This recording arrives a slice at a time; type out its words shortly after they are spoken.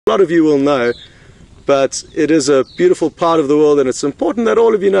lot of you will know, but it is a beautiful part of the world, and it's important that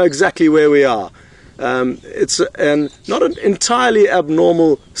all of you know exactly where we are. It's not an entirely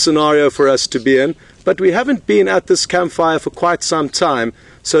abnormal scenario for us to be in, but we haven't been at this campfire for quite some time,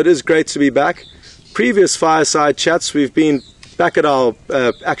 so it is great to be back. Previous fireside chats, we've been back at our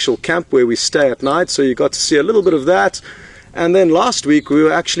actual camp where we stay at night, so you got to see a little bit of that. And then last week we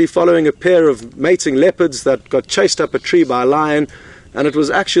were actually following a pair of mating leopards that got chased up a tree by a lion, and it was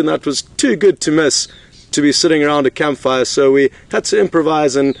action that was too good to miss to be sitting around a campfire, so we had to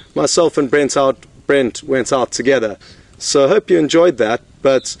improvise, and myself and Brent went out together. So I hope you enjoyed that,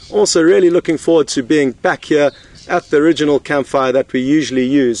 but also really looking forward to being back here at the original campfire that we usually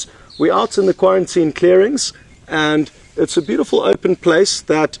use. We're out in the quarantine clearings, and it's a beautiful open place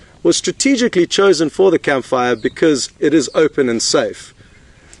that was strategically chosen for the campfire because it is open and safe.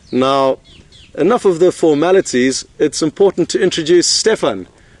 Now, enough of the formalities. It's important to introduce Stefan,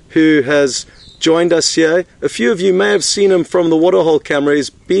 who has joined us here. A few of you may have seen him from the waterhole camera. He's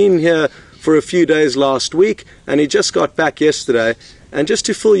been here for a few days last week, and he just got back yesterday. And just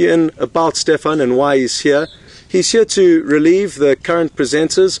to fill you in about Stefan and why he's here to relieve the current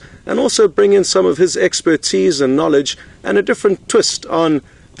presenters and also bring in some of his expertise and knowledge and a different twist on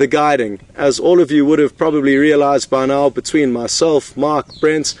the guiding. As all of you would have probably realized by now, between myself, Mark,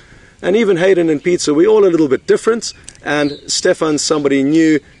 Brent, and even Hayden and Peter, we're all a little bit different, and Stefan's somebody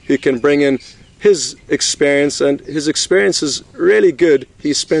new who can bring in his experience, and his experience is really good.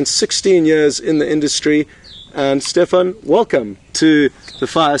 He spent 16 years in the industry. And Stefan, welcome to the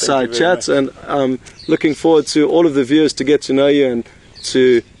Fireside Chats, and I'm looking forward to all of the viewers to get to know you and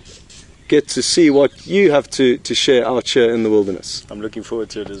to get to see what you have to share out here in the wilderness. I'm looking forward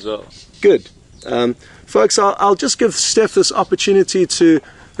to it as well. Good. Folks, I'll just give Steph this opportunity to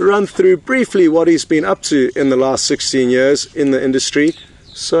run through briefly what he's been up to in the last 16 years in the industry.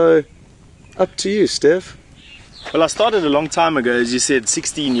 So, up to you, Steph. Well, I started a long time ago, as you said,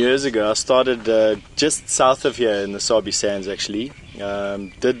 16 years ago. I started just south of here in the Sabi Sands, actually.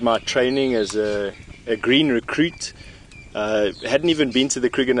 Did my training as a green recruit. Hadn't even been to the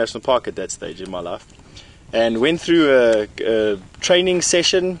Kruger National Park at that stage in my life. And went through a training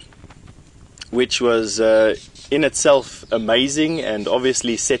session, which was in itself amazing and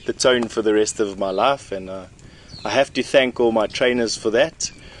obviously set the tone for the rest of my life. And I have to thank all my trainers for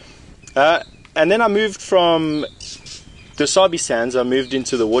that. And then I moved from the Sabi Sands, I moved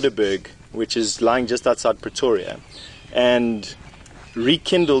into the Waterberg, which is lying just outside Pretoria, and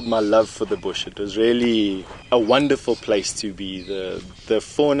rekindled my love for the bush. It was really a wonderful place to be. The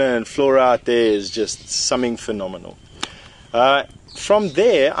fauna and flora out there is just something phenomenal. From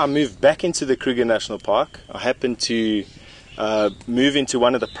there, I moved back into the Kruger National Park. I happened to move into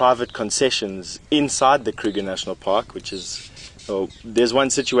one of the private concessions inside the Kruger National Park, which is... So there's one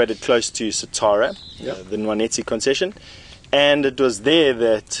situated close to Satara, the Nwanetsi concession, and it was there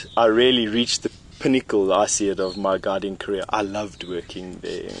that I really reached the pinnacle, I see it, of my guiding career. I loved working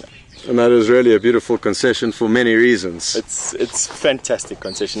there. And that is really a beautiful concession for many reasons. It's fantastic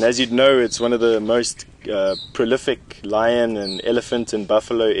concession. As you'd know, it's one of the most prolific lion and elephant and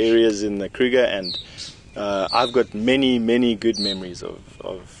buffalo areas in the Kruger, and I've got many good memories of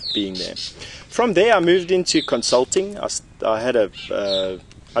being there. From there, I moved into consulting. I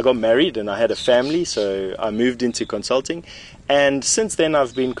got married and I had a family, so I moved into consulting. And since then,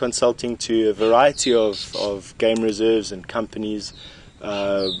 I've been consulting to a variety of game reserves and companies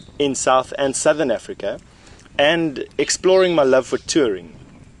in South and Southern Africa, and exploring my love for touring.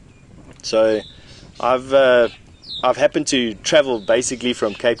 So I've happened to travel basically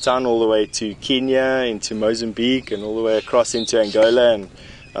from Cape Town all the way to Kenya, into Mozambique, and all the way across into Angola, and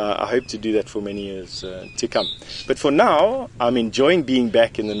I hope to do that for many years to come. But for now, I'm enjoying being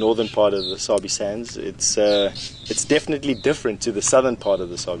back in the northern part of the Sabi Sands. It's definitely different to the southern part of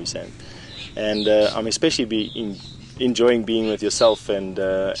the Sabi Sands, and I'm especially enjoying being with yourself and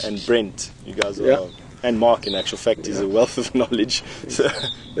Brent. You guys are, and Mark, in actual fact, is a wealth of knowledge. So,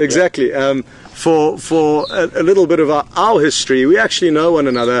 exactly. For a little bit of our history, we actually know one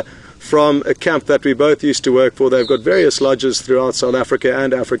another from a camp that we both used to work for. They've got various lodges throughout South Africa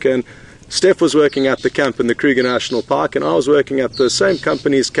and Africa, and Steph was working at the camp in the Kruger National Park, and I was working at the same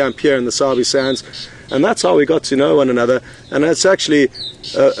company's camp here in the Sabi Sands, and that's how we got to know one another. And that's actually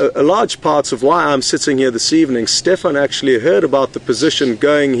a large part of why I'm sitting here this evening. Stefan actually heard about the position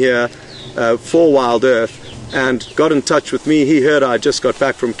going here for WildEarth and got in touch with me. He heard I just got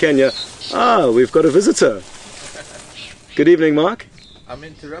back from Kenya. We've got a visitor. Good evening, Mark. I'm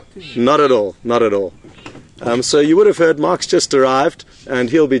interrupting you. Not at all, not at all. So you would have heard Mark's just arrived, and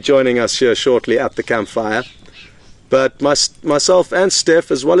he'll be joining us here shortly at the campfire. But myself and Steph,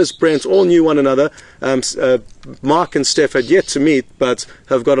 as well as Brent, all knew one another. Mark and Steph had yet to meet, but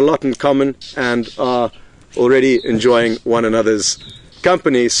have got a lot in common and are already enjoying one another's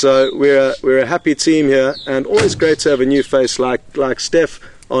company. So we're a happy team here, and always great to have a new face like Steph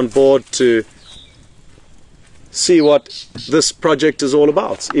on board to see what this project is all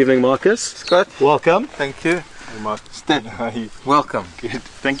about. Evening, Marcus. Scott. Welcome. Thank you. Hey, Mark. Steph. How are you? Welcome. Good.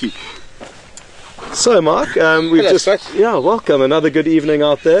 Thank you. So, Mark, we've Hello, just Scott. yeah, welcome. Another good evening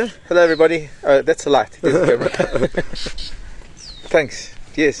out there. Hello, everybody. That's a light. There's a camera. Thanks.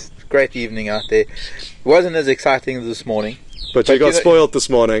 Yes, great evening out there. It wasn't as exciting as this morning. But you got spoiled this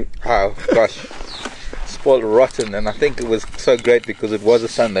morning. Oh, gosh. Spoiled rotten. And I think it was so great because it was a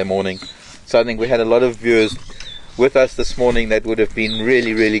Sunday morning. So I think we had a lot of viewers with us this morning that would have been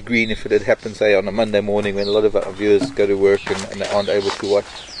really, really green if it had happened, say, on a Monday morning when a lot of our viewers go to work and they aren't able to watch.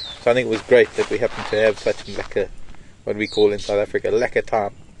 So I think it was great that we happened to have such what we call in South Africa, lekker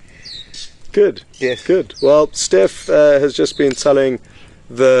time. Good. Yes. Good. Well, Steph has just been telling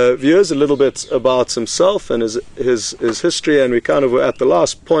the viewers a little bit about himself and his history, and we kind of were at the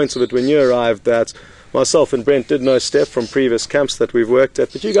last point of it when you arrived that myself and Brent did know Steph from previous camps that we've worked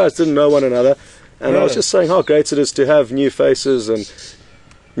at, but you guys didn't know one another. And I was just saying how great it is to have new faces and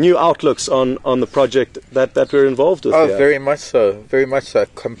new outlooks on the project that we're involved with. Oh, here. very much so. Very much so.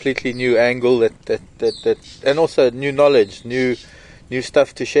 Completely new angle that and also new knowledge, new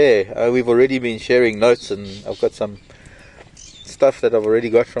stuff to share. We've already been sharing notes, and I've got some stuff that I've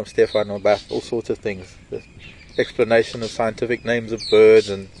already got from Stefan about all sorts of things. The explanation of scientific names of birds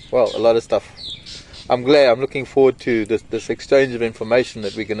and, well, a lot of stuff. I'm looking forward to this exchange of information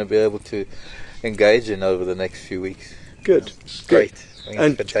that we're going to be able to engage in over the next few weeks. Good. Great.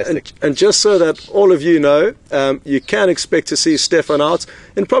 And, fantastic. and just so that all of you know, you can expect to see Stefan out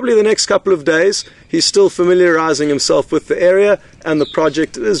in probably the next couple of days. He's still familiarizing himself with the area and the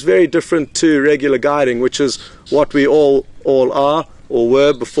project. It is very different to regular guiding, which is what we all are or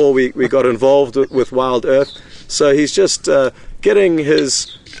were before we got involved with WildEarth. So he's just getting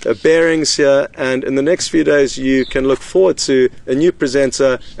his bearings here, and in the next few days you can look forward to a new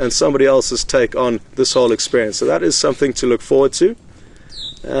presenter and somebody else's take on this whole experience. So that is something to look forward to.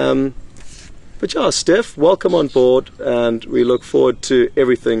 But yeah, Steph, welcome on board, and we look forward to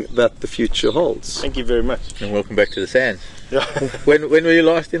everything that the future holds. Thank you very much. And welcome back to the sands. Yeah. When were you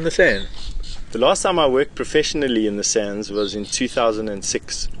last in the sand? The last time I worked professionally in the sands was in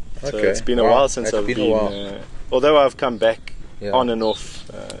 2006. So Okay. it's been a while since I've been been. a while. Although I've come back Yeah. on and off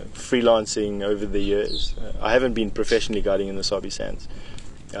freelancing over the years, I haven't been professionally guiding in the Sabi Sands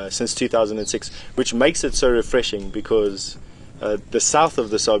since 2006, which makes it so refreshing because the south of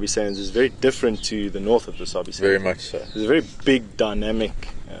the Sabi Sands is very different to the north of the Sabi Sands. Very much so. There's a very big dynamic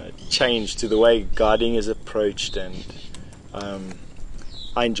change to the way guiding is approached, and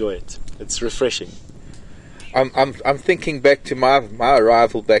I enjoy it. It's refreshing. I'm thinking back to my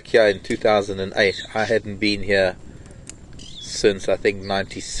arrival back here in 2008. I hadn't been here since I think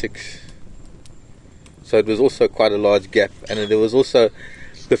 96. So it was also quite a large gap, and there was also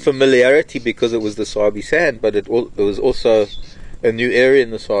the familiarity because it was the Sabi Sand, but it was also a new area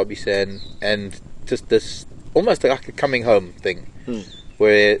in the Sabi Sand, and just this almost like a coming home thing,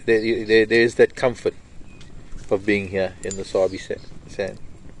 where there is that comfort of being here in the Sabi Sand.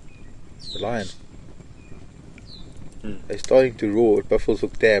 The lion. They're starting to roar at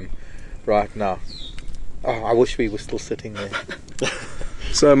Buffelshoek Dam right now. Oh, I wish we were still sitting there.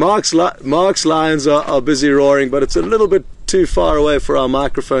 So Mark's lions are busy roaring, but it's a little bit too far away for our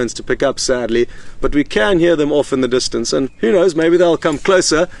microphones to pick up, sadly. But we can hear them off in the distance, and who knows, maybe they'll come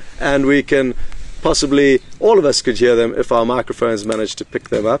closer and we can possibly, all of us could hear them if our microphones manage to pick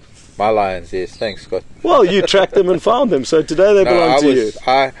them up. My lions, yes. Thanks, Scott. Well, you tracked them and found them, so today they belong to you.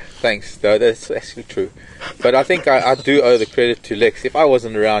 Thanks. No, that's actually true. But I think I do owe the credit to Lex. If I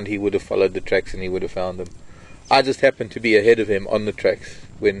wasn't around, he would have followed the tracks and he would have found them. I just happened to be ahead of him on the tracks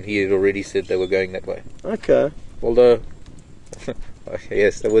when he had already said they were going that way. Okay. Although,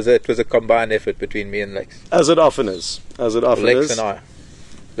 yes, it was a combined effort between me and Lex. As it often is. Lex and I.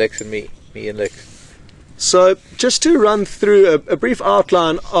 Lex and me and Lex. So just to run through a brief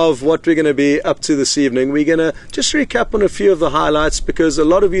outline of what we're going to be up to this evening, we're going to just recap on a few of the highlights because a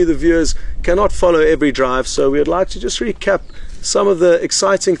lot of you, the viewers, cannot follow every drive. So we'd like to just recap some of the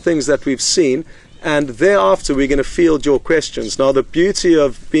exciting things that we've seen, and thereafter we're going to field your questions. Now, the beauty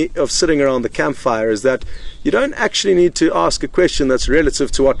of sitting around the campfire is that you don't actually need to ask a question that's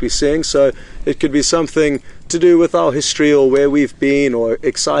relative to what we're seeing. So it could be something to do with our history or where we've been or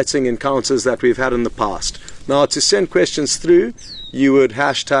exciting encounters that we've had in the past. Now, to send questions through, you would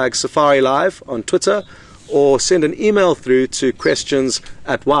hashtag Safari Live on Twitter or send an email through to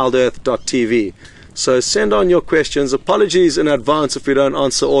questions@wildearth.tv. So send on your questions. Apologies in advance if we don't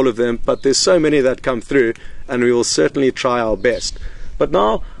answer all of them, but there's so many that come through, and we will certainly try our best. But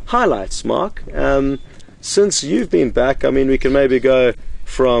now, highlights, Mark. Since you've been back, I mean, we can maybe go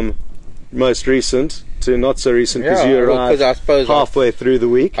from most recent to not so recent, because you arrived halfway through the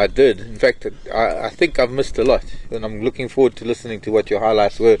week. I did. In fact, I think I've missed a lot, and I'm looking forward to listening to what your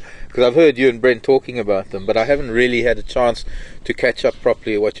highlights were, because I've heard you and Brent talking about them, but I haven't really had a chance to catch up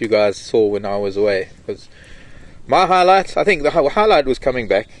properly what you guys saw when I was away. Because my highlights, I think the highlight was coming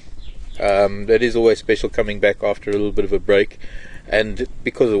back. It is always special coming back after a little bit of a break, and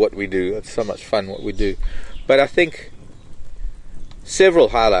because of what we do, it's so much fun what we do. But I think several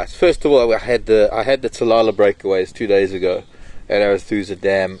highlights. First of all, I had the Tsalala breakaways 2 days ago at Arathusa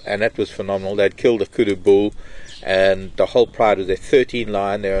Dam, and that was phenomenal. They'd killed a kudu bull, and the whole pride was there. 13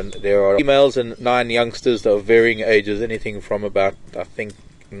 lion. There are females and 9 youngsters of varying ages, anything from about, I think,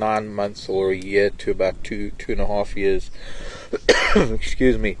 9 months or a year to about 2.5 years.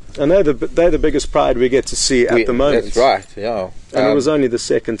 Excuse me. And they're the biggest pride we get to see at the moment. That's right, yeah. And it was only the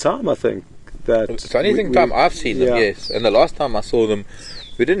second time, I think. It's the only time I've seen them, yes. And the last time I saw them,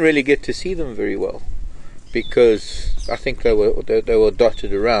 we didn't really get to see them very well, because I think they were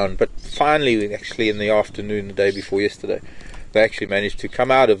dotted around. But finally, actually, in the afternoon, the day before yesterday, they actually managed to come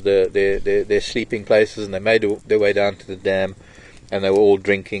out of their sleeping places, and they made their way down to the dam, and they were all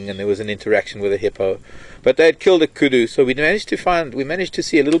drinking, and there was an interaction with a hippo. But they had killed a kudu, so we managed to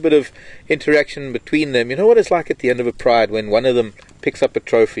see a little bit of interaction between them. You know what it's like at the end of a pride when one of them picks up a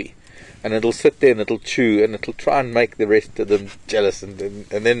trophy, and it'll sit there and it'll chew, and it'll try and make the rest of them jealous, and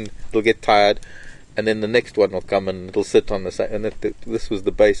then it'll get tired, and then the next one will come and it'll sit on the same. And this was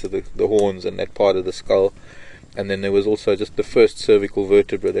the base of the horns and that part of the skull. And then there was also just the first cervical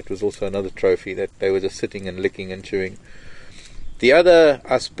vertebra. That was also another trophy that they were just sitting and licking and chewing. The other,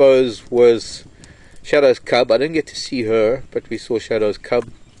 I suppose, was Shadow's cub. I didn't get to see her, but we saw Shadow's cub.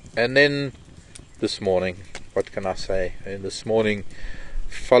 And then this morning, what can I say? And this morning,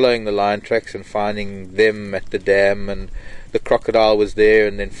 following the lion tracks and finding them at the dam, and the crocodile was there,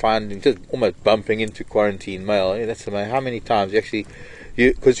 and then finding, just almost bumping into quarantine male. That's amazing. How many times you actually,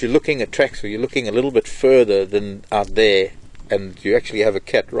 because you're looking at tracks, or you're looking a little bit further than out there, and you actually have a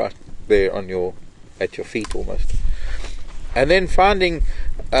cat right there at your feet almost. And then finding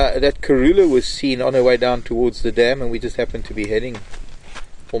that Karula was seen on her way down towards the dam, and we just happened to be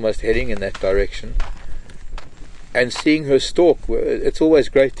almost heading in that direction. And seeing her stalk, it's always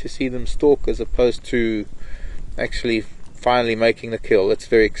great to see them stalk as opposed to actually finally making the kill. It's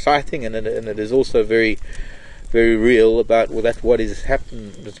very exciting, and it is also very, very real about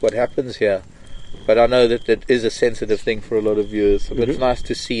what happens here. But I know that it is a sensitive thing for a lot of viewers. But it's nice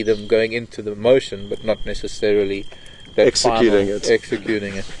to see them going into the motion, but not necessarily executing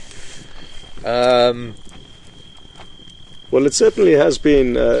it. Well, it certainly has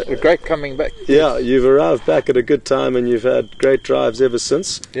been a great coming back. Yeah, you've arrived back at a good time, and you've had great drives ever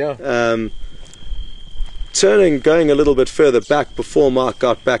since. Yeah. Going a little bit further back before Mark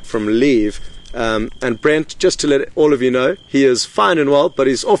got back from leave, and Brent, just to let all of you know, he is fine and well, but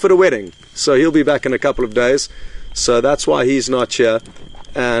he's off at a wedding, so he'll be back in a couple of days. So that's why he's not here.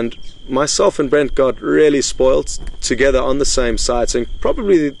 And myself and Brent got really spoiled together on the same sites, and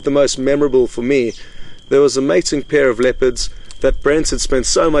probably the most memorable for me, there was a mating pair of leopards that Brent had spent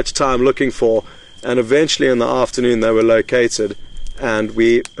so much time looking for, and eventually in the afternoon they were located, and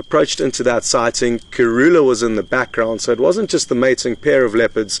we approached into that sighting. Karula was in the background, so it wasn't just the mating pair of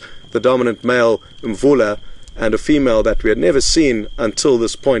leopards, the dominant male Mvula and a female that we had never seen until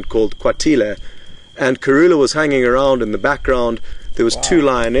this point called Kwatile, and Karula was hanging around in the background. There was 2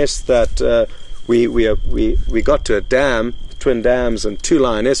 lioness that we got to a dam, twin dams, and 2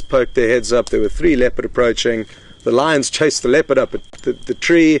 lioness poked their heads up. There were 3 leopard approaching. The lions chased the leopard up at the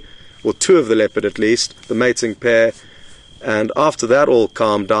tree, or 2 of the leopard at least, the mating pair. And after that all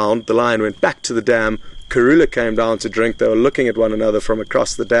calmed down, the lion went back to the dam. Karula came down to drink. They were looking at one another from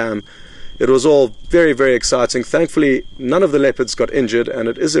across the dam. It was all very, very exciting. Thankfully, none of the leopards got injured, and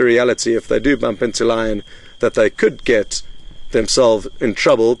it is a reality if they do bump into lion that they could get themselves in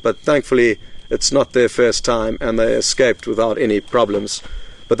trouble, but thankfully it's not their first time, and they escaped without any problems.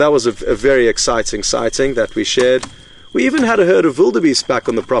 But that was a very exciting sighting that we shared. We even had a herd of wildebeest back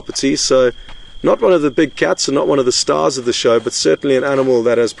on the property, so not one of the big cats and not one of the stars of the show, but certainly an animal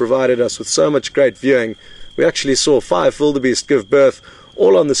that has provided us with so much great viewing. We actually saw 5 wildebeest give birth,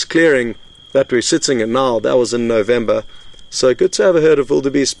 all on this clearing that we're sitting in now. That was in November. So good to have a herd of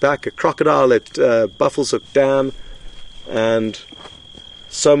wildebeest back, a crocodile at Buffelshoek Dam, and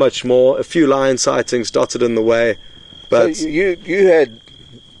so much more. A few lion sightings dotted in the way. But so you had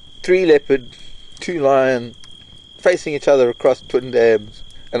 3 leopard, 2 lion facing each other across twin dams,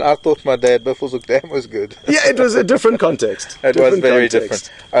 and I thought my Dad Buffelshoek Dam was good. yeah, it was a different context. It was very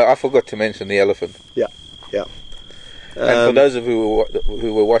different. I forgot to mention the elephant. Yeah. And for those of you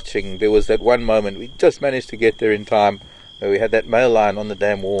who were watching, there was that one moment we just managed to get there in time, where we had that male lion on the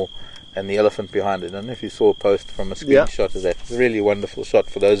dam wall and the elephant behind it. I don't know if you saw a post from a screenshot of that. It's a really wonderful shot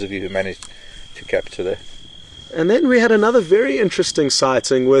for those of you who managed to capture that. And then we had another very interesting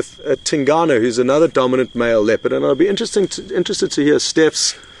sighting with Tingana, who's another dominant male leopard. And I'll be interested to hear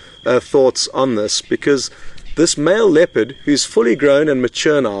Steph's thoughts on this, because this male leopard, who's fully grown and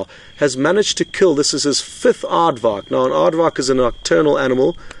mature now, has managed to kill, this is his 5th aardvark. Now, an aardvark is a nocturnal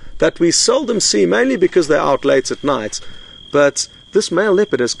animal that we seldom see, mainly because they're out late at night. But this male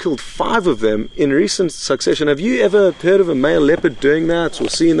leopard has killed 5 of them in recent succession. Have you ever heard of a male leopard doing that, or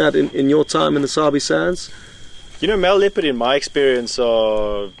seen that in your time in the Sabi Sands? You know, male leopard, in my experience,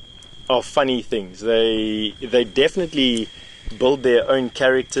 are funny things. They definitely build their own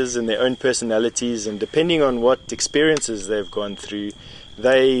characters and their own personalities, and depending on what experiences they've gone through,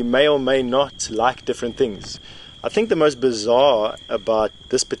 they may or may not like different things. I think the most bizarre about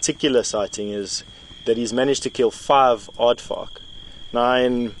this particular sighting is that he's managed to kill 5 aardvark. Now,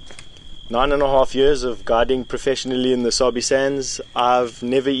 in 9.5 years of guiding professionally in the Sabi Sands, I've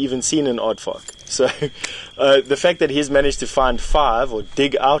never even seen an aardvark. So the fact that he's managed to find 5 or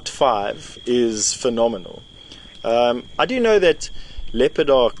dig out 5 is phenomenal. I do know that leopard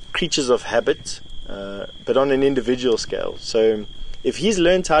are creatures of habit, but on an individual scale. So if he's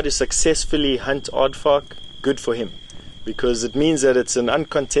learned how to successfully hunt aardvark, good for him, because it means that it's an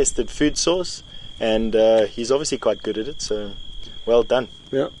uncontested food source, and he's obviously quite good at it. So well done.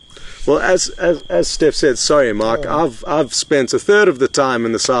 Yeah. Well, as Steph said, sorry, Mark, I've spent 1/3 of the time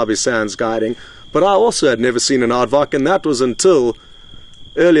in the Sabi Sands guiding, but I also had never seen an aardvark, and that was until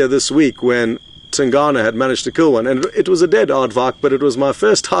earlier this week when Tingana had managed to kill one, and it was a dead aardvark, but it was my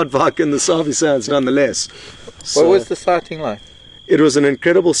first aardvark in the Sabi Sands nonetheless. So, what was the sighting like? It was an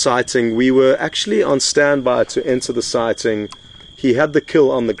incredible sighting. We were actually on standby to enter the sighting. He had the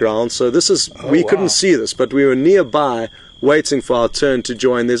kill on the ground, so we couldn't see this, but we were nearby waiting for our turn to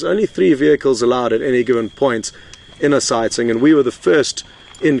join. There's only 3 vehicles allowed at any given point in a sighting, and we were the first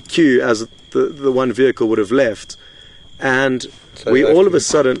in queue as the one vehicle would have left. And so we all of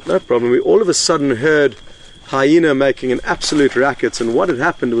a sudden heard hyena making an absolute racket, and what had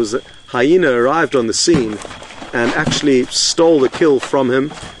happened was that hyena arrived on the scene and actually stole the kill from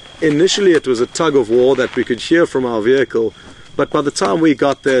him. Initially it was a tug of war that we could hear from our vehicle, but by the time we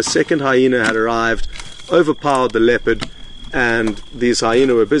got there, second hyena had arrived, overpowered the leopard, and these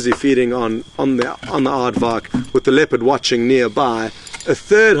hyena were busy feeding on the aardvark with the leopard watching nearby. A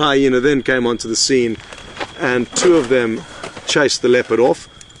 3rd hyena then came onto the scene, and 2 of them chased the leopard off,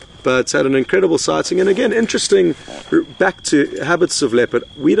 but had an incredible sighting. And again, interesting, back to habits of leopard,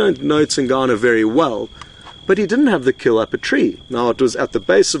 we don't know Tingana very well, but he didn't have the kill up a tree. Now, it was at the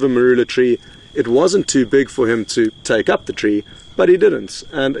base of a marula tree. It wasn't too big for him to take up the tree, but he didn't.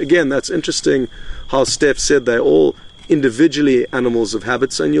 And again, that's interesting how Steph said they're all individually animals of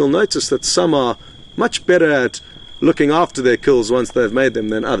habits, and you'll notice that some are much better at looking after their kills once they've made them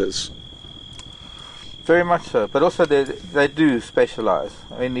than others. Very much so, but also they do specialize.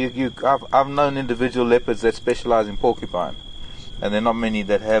 I mean, I've known individual leopards that specialize in porcupine, and there are not many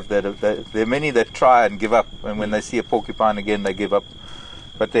that have that. There are many that try and give up, and when they see a porcupine again, they give up.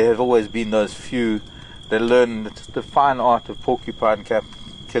 But there have always been those few that learn the fine art of porcupine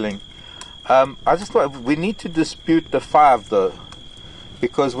killing. I just thought we need to dispute the 5 though,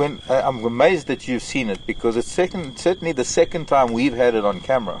 because I'm amazed that you've seen it, because it's certainly the second time we've had it on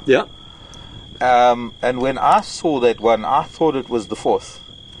camera. Yeah. And when I saw that one, I thought it was the 4th,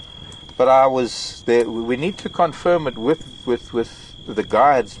 but I was there. We need to confirm it with the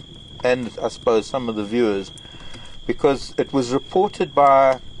guides and I suppose some of the viewers, because it was reported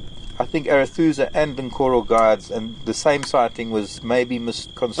by, I think, Arathusa and Nkoro guides, and the same sighting was maybe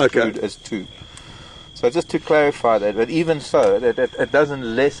misconstrued as 2. So just to clarify that, but even so, it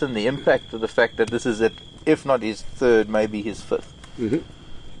doesn't lessen the impact of the fact that this is, if not his 3rd, maybe his 5th. Mm-hmm.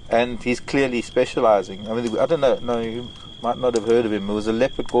 And he's clearly specializing. I mean, I don't know, no, you might not have heard of him. There was a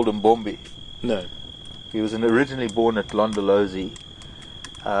leopard called Mbombi. No. He was originally born at Londolozi,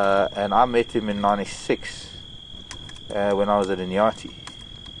 and I met him in 96 when I was at Inyati.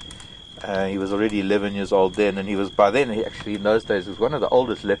 He was already 11 years old then, and he was, by then, in those days, was one of the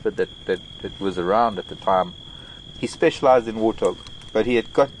oldest leopard that was around at the time. He specialized in warthog, but he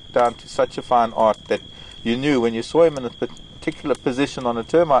had got down to such a fine art that you knew when you saw him in particular position on a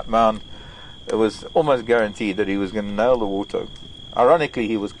termite mound, it was almost guaranteed that he was going to nail the warthog. Ironically,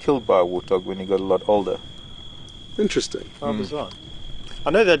 he was killed by a warthog when he got a lot older. Interesting. Oh, bizarre.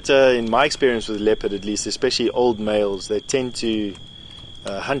 I know that in my experience with leopard, at least, especially old males, they tend to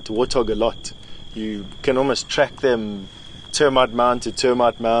hunt warthog a lot. You can almost track them termite mound to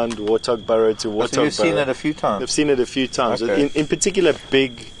termite mound, warthog burrow to warthog burrow. So you've seen it a few times? I've seen it a few times. Okay. In particular,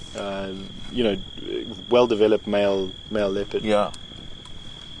 big, well-developed male leopard. Yeah.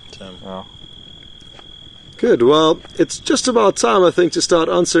 So. Yeah. Good. Well, it's just about time, I think, to start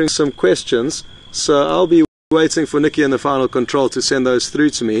answering some questions. So I'll be waiting for Nikki and the final control to send those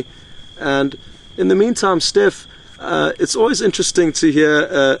through to me. And in the meantime, Steph, it's always interesting to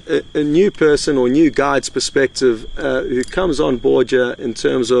hear a new person or new guide's perspective who comes on board here in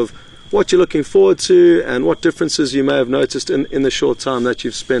terms of what you're looking forward to and what differences you may have noticed in the short time that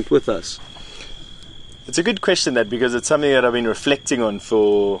you've spent with us. It's a good question, that, because it's something that I've been reflecting on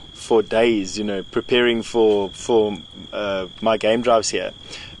for days, preparing for my game drives here.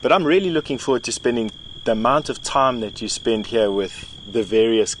 But I'm really looking forward to spending the amount of time that you spend here with the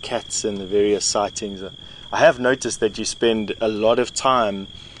various cats and the various sightings. I have noticed that you spend a lot of time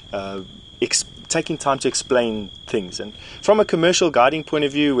taking time to explain things. And from a commercial guiding point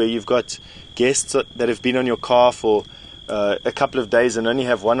of view, where you've got guests that have been on your car for a couple of days and only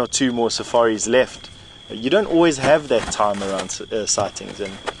have one or two more safaris left, you don't always have that time around sightings.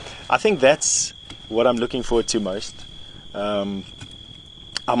 And I think that's what I'm looking forward to most. I'm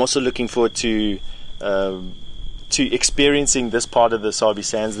also looking forward to experiencing this part of the Sabi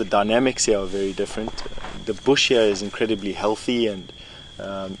Sands. The dynamics here are very different. The bush here is incredibly healthy, and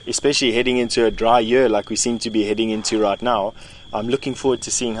especially heading into a dry year like we seem to be heading into right now, I'm looking forward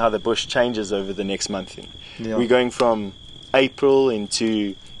to seeing how the bush changes over the next month. Yeah. We're going from April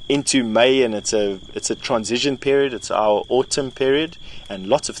into May, and it's a transition period. It's our autumn period, and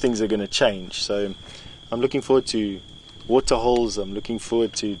lots of things are going to change. So I'm looking forward to water holes, I'm looking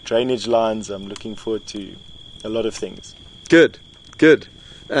forward to drainage lines, I'm looking forward to a lot of things. Good.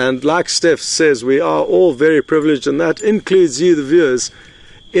 And like Steph says, we are all very privileged, and that includes you, the viewers,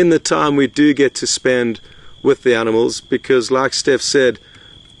 in the time we do get to spend with the animals, because like Steph said,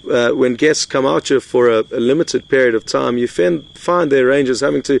 when guests come out here for a limited period of time, you find their rangers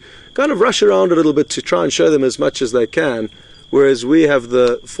having to kind of rush around a little bit to try and show them as much as they can, whereas we have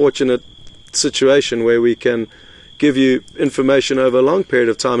the fortunate situation where we can give you information over a long period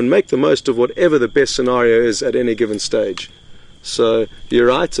of time and make the most of whatever the best scenario is at any given stage. So you're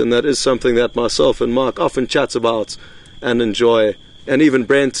right, and that is something that myself and Mark often chat about and enjoy, and even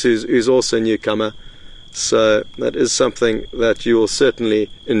Brent, who's also a newcomer. So that is something that you will certainly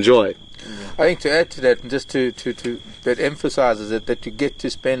enjoy. I think to add to that, and just to that emphasizes it, that you get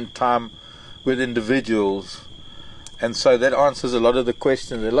to spend time with individuals, and so that answers a lot of the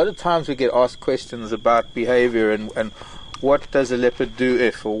questions. A lot of times we get asked questions about behavior and what does a leopard do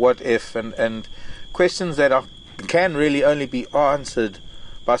if, or what if, and questions that can really only be answered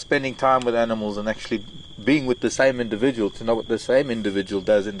by spending time with animals and actually being with the same individual, to know what the same individual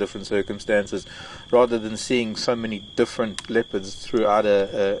does in different circumstances, rather than seeing so many different leopards throughout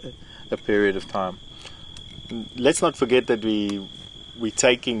a period of time. Let's not forget that we're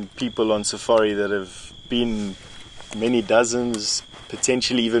taking people on safari that have been many dozens,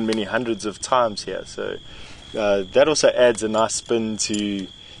 potentially even many hundreds of times here. So that also adds a nice spin to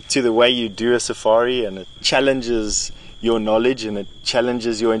the way you do a safari, and it challenges your knowledge and it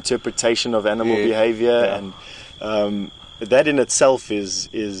challenges your interpretation of animal behavior, and that in itself is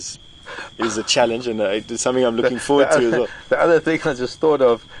a challenge, and it's something I'm looking forward to as well. The other thing I just thought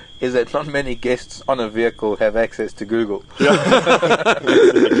of is that not many guests on a vehicle have access to Google.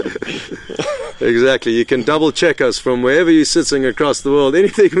 Exactly. You can double check us from wherever you're sitting across the world.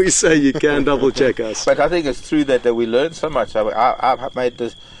 Anything we say, you can double check us. But I think it's through that we learn so much. I've made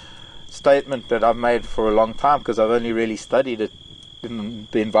this statement that I've made for a long time, because I've only really studied it in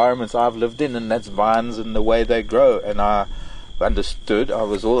the environments I've lived in, and that's vines and the way they grow. And I understood, I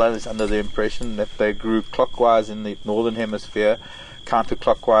was always under the impression that they grew clockwise in the northern hemisphere,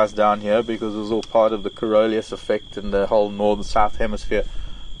 counterclockwise down here, because it was all part of the Coriolis effect in the whole northern south hemisphere.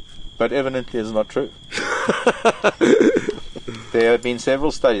 But evidently it's not true. There have been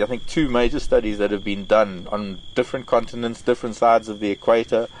several studies, I think 2 major studies that have been done on different continents, different sides of the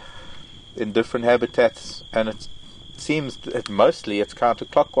equator, in different habitats, and it seems that mostly it's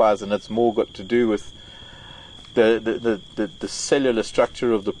counterclockwise, and it's more got to do with the cellular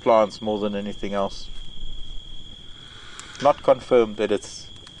structure of the plants more than anything else. Not confirmed that it's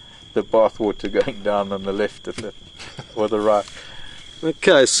the bathwater going down on the left or the right.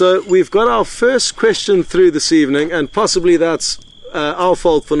 Okay, so we've got our first question through this evening, and possibly that's our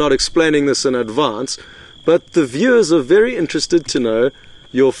fault for not explaining this in advance, but the viewers are very interested to know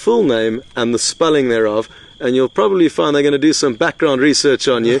your full name and the spelling thereof, and you'll probably find they're going to do some background research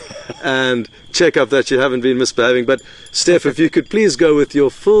on you and check up that you haven't been misbehaving. But Steph, if you could please go with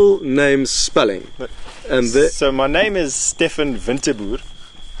your full name spelling. So my name is Stefan Winterboer,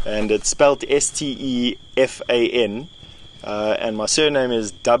 and it's spelled Stefan, and my surname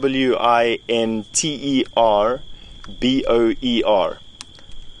is Winterboer.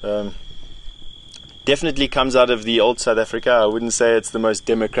 Definitely comes out of the old South Africa. I wouldn't say it's the most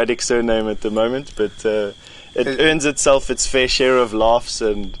democratic surname at the moment, but it earns itself its fair share of laughs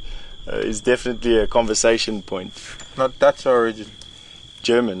and is definitely a conversation point. Not Dutch origin.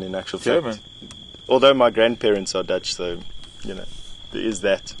 German, in actual fact. German. Although my grandparents are Dutch, so, there is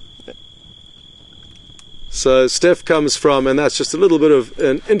that. So Steph comes from, and that's just a little bit of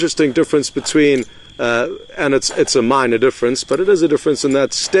an interesting difference between, and it's a minor difference, but it is a difference in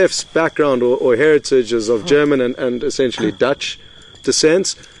that Steph's background or heritage is of German and essentially Dutch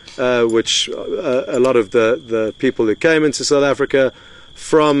descent, which a lot of the people who came into South Africa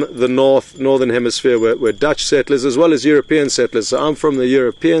from the northern hemisphere were Dutch settlers as well as European settlers. So I'm from the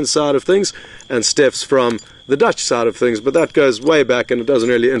European side of things, and Steph's from the Dutch side of things, but that goes way back, and it doesn't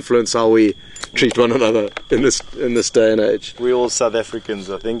really influence how we treat one another in this day and age. We're all South Africans,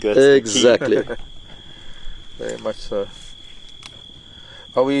 I think. That's exactly. Very much so.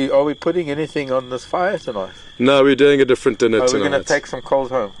 Are we putting anything on this fire tonight? No, we're doing a different dinner tonight. Are we going to take some coals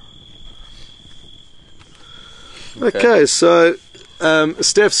home? Okay, so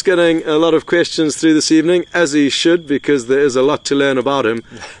Steph's getting a lot of questions through this evening, as he should, because there is a lot to learn about him.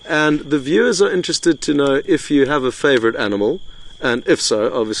 And the viewers are interested to know if you have a favorite animal, and if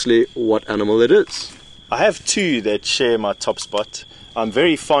so, obviously, what animal it is. I have two that share my top spot. I'm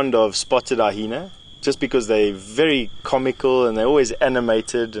very fond of spotted hyena, just because they're very comical and they're always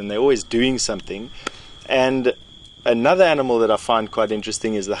animated and they're always doing something. And another animal that I find quite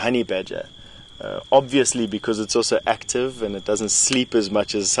interesting is the honey badger. Obviously because it's also active and it doesn't sleep as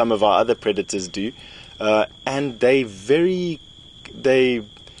much as some of our other predators do. And they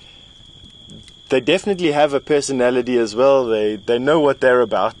definitely have a personality as well. They know what they're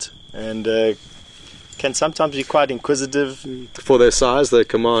about, and can sometimes be quite inquisitive. For their size, they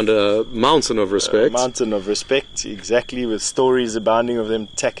command a mountain of respect. A mountain of respect, exactly, with stories abounding of them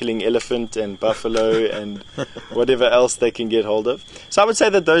tackling elephant and buffalo and whatever else they can get hold of. So I would say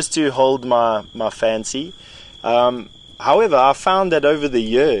that those two hold my fancy. However, I found that over the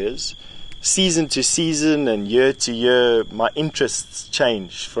years, season to season and year to year, my interests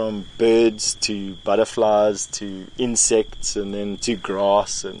change from birds to butterflies to insects and then to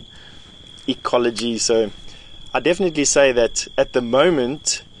grass and ecology. So I definitely say that at the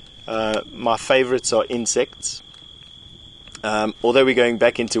moment my favorites are insects, although we're going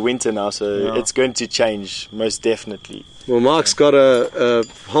back into winter now, so it's going to change most definitely. Well, Mark's got a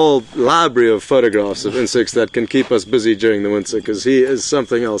whole library of photographs of insects that can keep us busy during the winter, because he is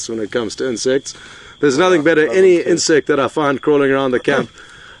something else when it comes to insects. There's nothing better. Any insect that I find crawling around the camp,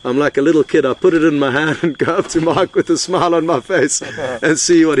 I'm like a little kid. I put it in my hand and go up to Mark with a smile on my face and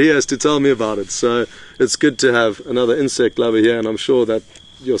see what he has to tell me about it. So it's good to have another insect lover here, and I'm sure that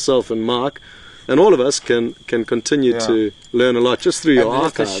yourself and Mark and all of us can continue to learn a lot just through your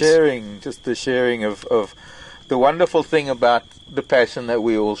archives. The sharing of the wonderful thing about the passion that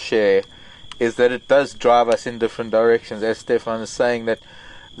we all share is that it does drive us in different directions. As Stefan is saying, that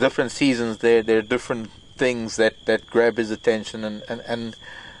different seasons there are different things that grab his attention, and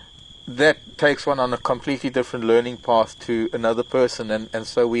that takes one on a completely different learning path to another person, and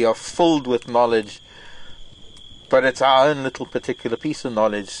so we are filled with knowledge, but it's our own little particular piece of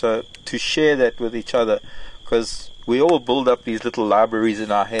knowledge. So to share that with each other, because we all build up these little libraries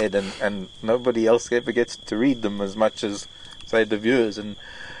in our head, and nobody else ever gets to read them as much as, say, the viewers. And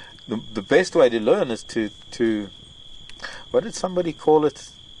the best way to learn is to what did somebody call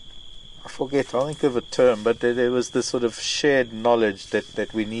it? I forget, I'll think of a term, but there was this sort of shared knowledge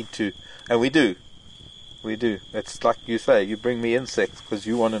that we need to, and we do. It's like you say, you bring me insects because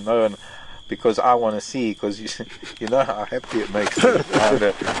you want to know, and because I want to see, because you know how happy it makes me to find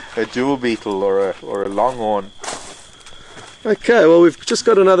a jewel beetle or a longhorn. Okay, well, we've just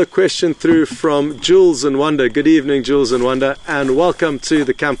got another question through from Jules and Wonder. Good evening, Jules and Wonder, and welcome to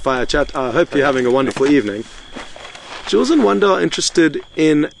the Campfire Chat. I hope you're having a wonderful evening. Jules and Wonder are interested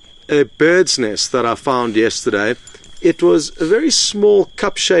in a bird's nest that I found yesterday. It was a very small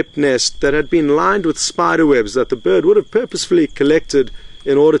cup-shaped nest that had been lined with spider webs that the bird would have purposefully collected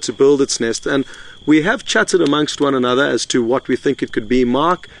in order to build its nest. And we have chatted amongst one another as to what we think it could be.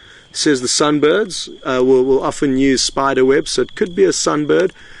 Mark says the sunbirds will often use spider webs, so it could be a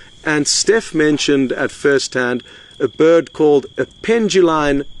sunbird. And Steph mentioned at first hand a bird called a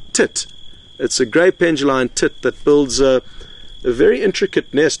penduline tit. It's a grey penduline tit that builds a very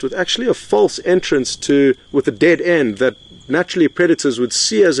intricate nest with actually a false entrance with a dead end that naturally predators would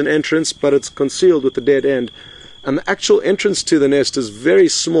see as an entrance, but it's concealed with a dead end. And the actual entrance to the nest is very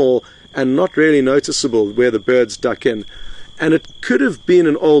small and not really noticeable where the birds duck in. And it could have been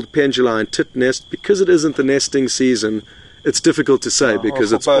an old penduline tit nest. Because it isn't the nesting season, it's difficult to say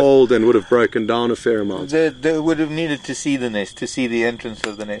because it's old and would have broken down a fair amount. They would have needed to see the nest, to see the entrance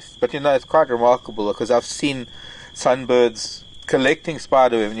of the nest. But it's quite remarkable because I've seen sunbirds collecting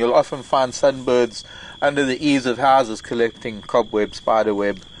spiderweb, and you'll often find sunbirds under the eaves of houses collecting cobweb,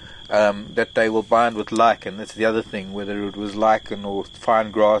 spiderweb, that they will bind with lichen. That's the other thing, whether it was lichen or fine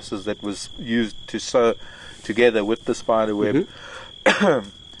grasses that was used to sew together with the spiderweb. Mm-hmm.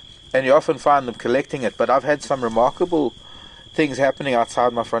 And you often find them collecting it. But I've had some remarkable things happening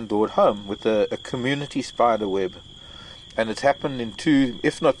outside my front door at home with a community spiderweb. And it's happened in 2,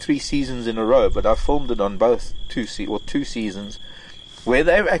 if not 3 seasons in a row, but I've filmed it on both 2 seasons, where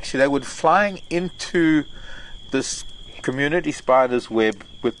they would flying into this community spider's web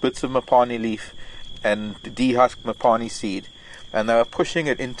with bits of mapani leaf and dehusked mapani seed, and they were pushing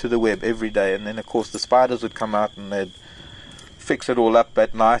it into the web every day. And then of course the spiders would come out and they'd fix it all up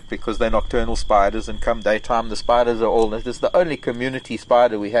at night because they're nocturnal spiders, and come daytime the spiders are all. It's the only community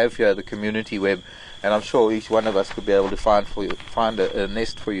spider we have here, the community web, and I'm sure each one of us could be able to find a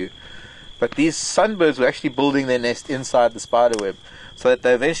nest for you. But these sunbirds were actually building their nest inside the spider web, so that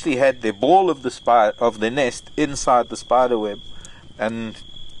they eventually had their ball of the nest inside the spider web, and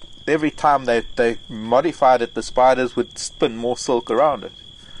every time they modified it, the spiders would spin more silk around it.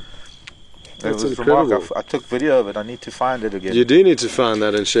 That's it was incredible. remarkable. I took video of it. I need to find it again. You do need to find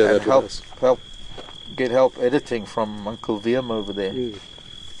that and share that with us. Get help editing from Uncle VM over there.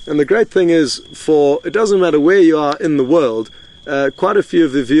 And the great thing is, it doesn't matter where you are in the world, quite a few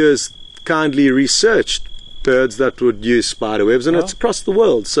of the viewers kindly researched birds that would use spider webs, and it's across the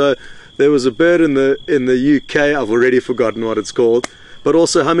world. So there was a bird in the UK, I've already forgotten what it's called, but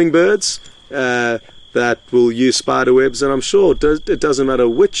also hummingbirds that will use spider webs. And I'm sure it doesn't matter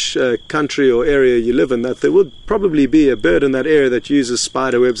which country or area you live in, that there would probably be a bird in that area that uses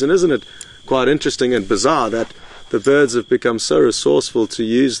spider webs. And isn't it quite interesting and bizarre that the birds have become so resourceful to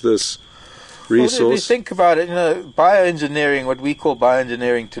use this resource? Well, if you think about it, bioengineering, what we call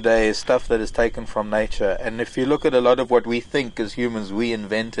bioengineering today, is stuff that is taken from nature. And if you look at a lot of what we think as humans we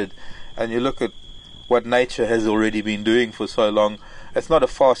invented, and you look at what nature has already been doing for so long, it's not a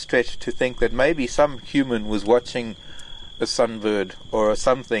far stretch to think that maybe some human was watching a sunbird or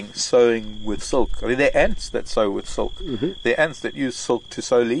something sewing with silk. I mean, they're ants that sew with silk. Mm-hmm. They're ants that use silk to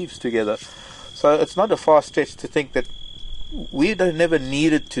sew leaves together. So it's not a far stretch to think that we never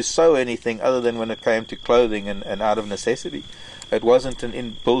needed to sew anything other than when it came to clothing and out of necessity. It wasn't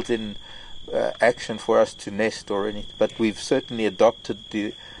an built-in action for us to nest or anything, but we've certainly adopted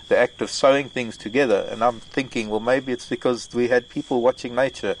the act of sewing things together. And I'm thinking, well, maybe it's because we had people watching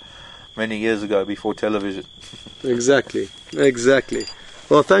nature many years ago before television. Exactly.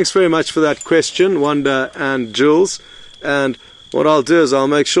 Well, thanks very much for that question, Wanda and Jules. And what I'll do is I'll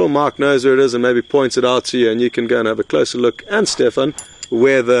make sure Mark knows where it is and maybe point it out to you, and you can go and have a closer look, and Stefan,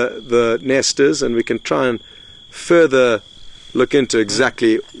 where the nest is, and we can try and further look into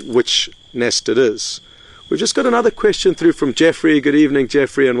exactly which nest it is. We've just got another question through from Jeffrey. Good evening,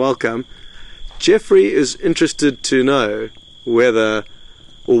 Jeffrey, and welcome. Jeffrey is interested to know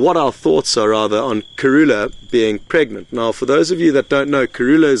what our thoughts are on Karula being pregnant. Now, for those of you that don't know,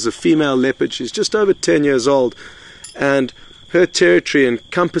 Karula is a female leopard. She's just over 10 years old, and her territory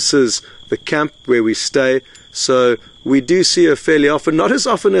encompasses the camp where we stay, so we do see her fairly often, not as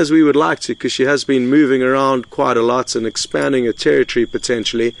often as we would like to, because she has been moving around quite a lot and expanding her territory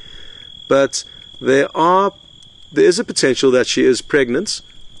potentially, but there's a potential that she is pregnant.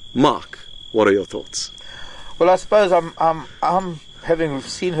 Mark, what are your thoughts? Well, I suppose I'm having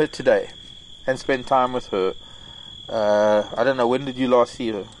seen her today and spent time with her. I don't know, when did you last see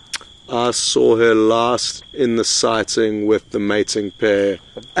her? I saw her last in the sighting with the mating pair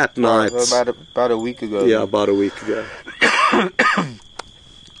at night. About a week ago. Yeah, about a week ago.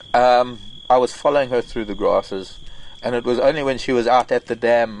 I was following her through the grasses, and it was only when she was out at the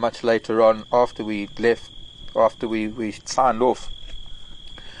dam much later on, after we left, after we signed off,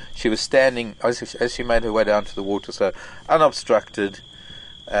 she was standing as she made her way down to the water, so unobstructed,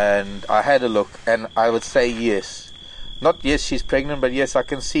 and I had a look, and I would say yes, not yes, she's pregnant, but yes, I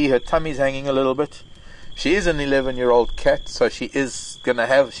can see her tummy's hanging a little bit. She is an 11-year-old cat, so she is gonna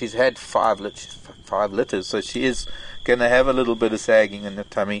have. She's had 5 litters, so she is gonna have a little bit of sagging in the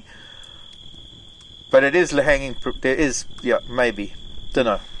tummy. But it is hanging. There is, maybe. Don't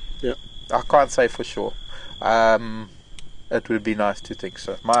know. Yeah. I can't say for sure. It would be nice to think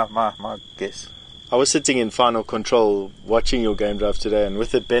so. My guess. I was sitting in final control watching your game drive today, and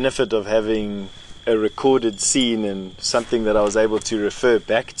with the benefit of having a recorded scene and something that I was able to refer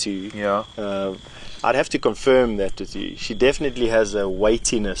back to, I'd have to confirm that with you. She definitely has a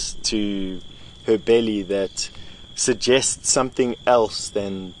weightiness to her belly that suggests something else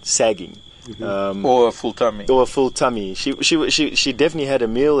than sagging. Or a full tummy. She definitely had a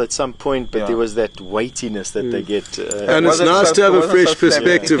meal at some point, but there was that weightiness that they get. And it's nice to have a fresh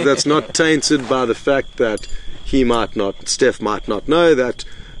perspective that's not tainted by the fact that Steph might not know that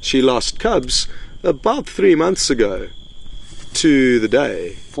she lost cubs about 3 months ago to the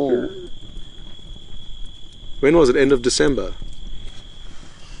day. 4. When was it? End of December?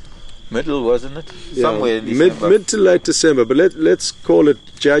 Middle, wasn't it? Yeah, somewhere in December. Mid to late December, but let's call it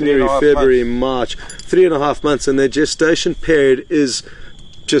January, February, March. 3.5 months, and their gestation period is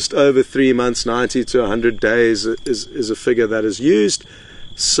just over 3 months. 90 to 100 days is a figure that is used.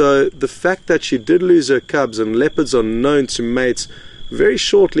 So the fact that she did lose her cubs, and leopards are known to mate very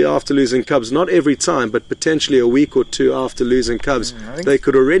shortly after losing cubs, not every time, but potentially a week or two after losing cubs, they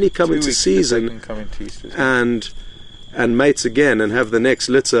could already come into season and mate again and have the next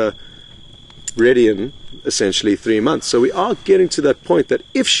litter ready in essentially 3 months. So we are getting to that point that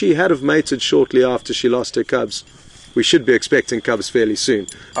if she had have mated shortly after she lost her cubs, we should be expecting cubs fairly soon.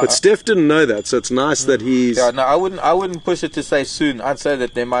 But Steph didn't know that, so it's nice that he's... Yeah, no, I wouldn't push it to say soon. I'd say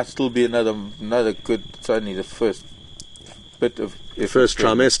that there might still be another good... It's only the first bit of... First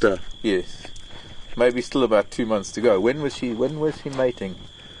trimester. Yes. Maybe still about 2 months to go. When was she mating?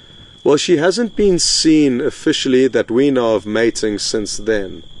 Well, she hasn't been seen officially that we know of mating since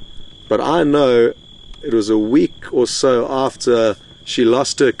then. But I know it was a week or so after she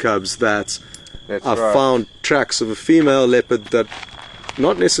lost her cubs that I found tracks of a female leopard that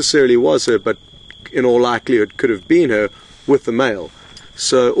not necessarily was her, but in all likelihood could have been her, with the male.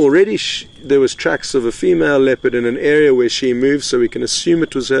 So already there was tracks of a female leopard in an area where she moved, so we can assume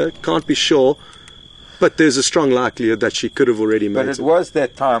it was her. Can't be sure, but there's a strong likelihood that she could have already mated. But it was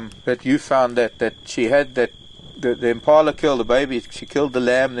that time that you found that she had that the impala killed the baby, she killed the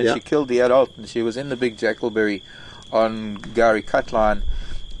lamb, then she killed the adult, and she was in the big jackalberry on Gowrie Cutline,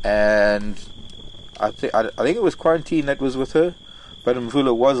 and I think it was Quarantine that was with her, but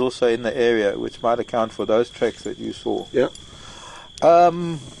Mvula was also in the area, which might account for those tracks that you saw. Yeah.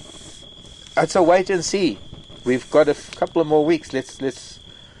 It's a wait and see. We've got a couple of more weeks. Let's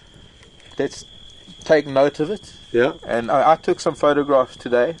take note of it. Yeah. And I took some photographs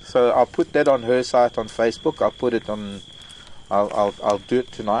today, so I'll put that on her site on Facebook. I'll put it on. I'll do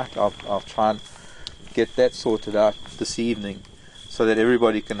it tonight. I'll try and get that sorted out this evening, so that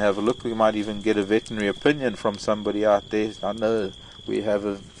everybody can have a look. We might even get a veterinary opinion from somebody out there. I know we have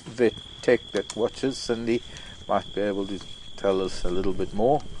a vet tech that watches. Cindy might be able to tell us a little bit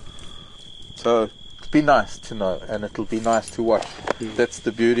more. So it'll be nice to know, and it'll be nice to watch. That's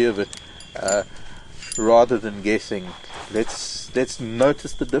the beauty of it. Rather than guessing, let's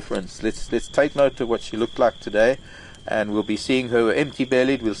notice the difference. Let's take note of what she looked like today, and we'll be seeing her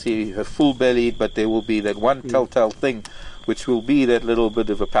empty-bellied. We'll see her full-bellied, but there will be that one telltale thing, which will be that little bit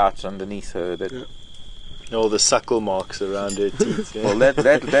of a pouch underneath her. That all the suckle marks around her teeth. Yeah. Well,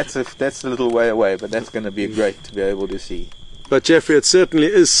 that's a little way away, but that's going to be great to be able to see. But Jeffrey, it certainly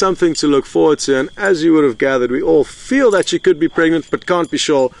is something to look forward to, and as you would have gathered, we all feel that she could be pregnant but can't be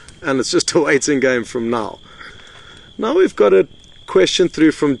sure, and it's just a waiting game from now. Now we've got a question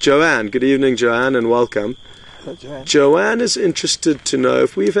through from Joanne. Good evening, Joanne, and welcome. Hello, Joanne. Joanne is interested to know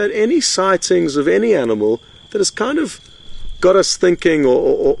if we've had any sightings of any animal that has kind of got us thinking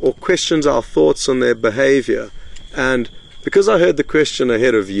or questions our thoughts on their behavior. And because I heard the question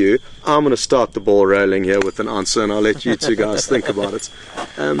ahead of you, I'm going to start the ball rolling here with an answer, and I'll let you two guys think about it.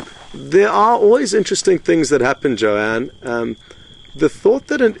 There are always interesting things that happen, Joanne. The thought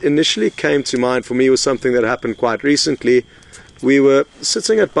that initially came to mind for me was something that happened quite recently. We were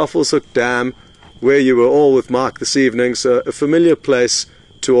sitting at Buffelshoek Dam, where you were all with Mark this evening, so a familiar place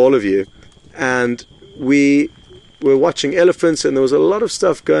to all of you. And we were watching elephants, and there was a lot of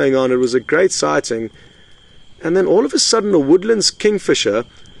stuff going on. It was a great sighting. And then all of a sudden a woodlands kingfisher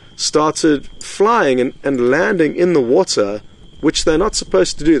started flying and landing in the water, which they're not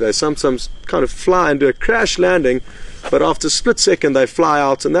supposed to do. They sometimes kind of fly and do a crash landing, but after a split second they fly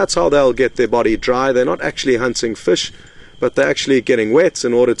out, and that's how they'll get their body dry. They're not actually hunting fish. but they're actually getting wet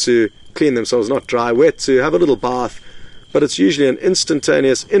in order to clean themselves, not dry, wet, to have a little bath, but it's usually an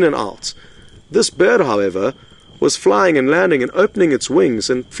instantaneous in and out. This bird, however, was flying and landing and opening its wings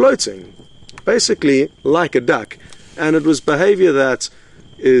and floating, basically like a duck, and it was behavior that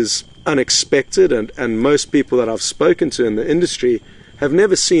is unexpected, and most people that I've spoken to in the industry have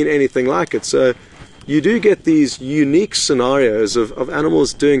never seen anything like it. So you do get these unique scenarios of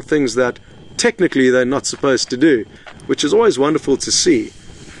animals doing things that technically they're not supposed to do, which is always wonderful to see.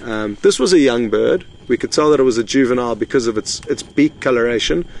 This was a young bird. We could tell that it was a juvenile because of its beak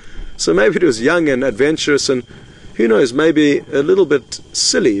coloration. So maybe it was young and adventurous, and who knows, maybe a little bit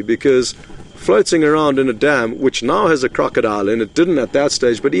silly, because floating around in a dam, which now has a crocodile in it, didn't at that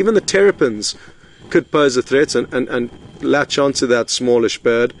stage, but even the terrapins could pose a threat and latch onto that smallish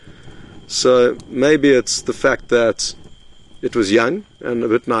bird. So maybe it's the fact that it was young and a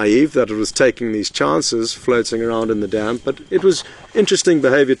bit naive that it was taking these chances floating around in the dam, but it was interesting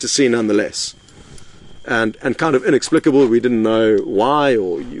behavior to see nonetheless, and kind of inexplicable. We didn't know why,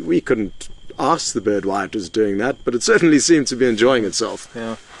 or we couldn't ask the bird why it was doing that, but it certainly seemed to be enjoying itself.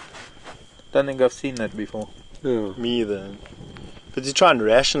 Yeah. Don't think I've seen that before. Yeah. Me either. But to try and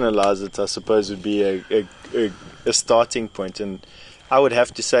rationalize it, I suppose, would be a starting point. And I would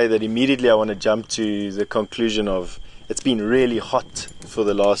have to say that immediately I want to jump to the conclusion of it's been really hot for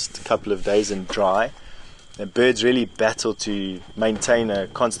the last couple of days and dry. And birds really battle to maintain a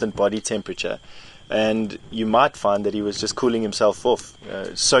constant body temperature. And you might find that he was just cooling himself off,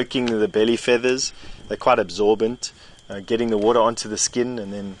 soaking the belly feathers. They're quite absorbent, getting the water onto the skin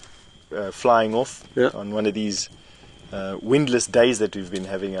and then flying off on one of these windless days that we've been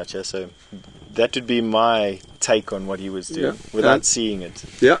having out here. So that would be my take on what he was doing without seeing it.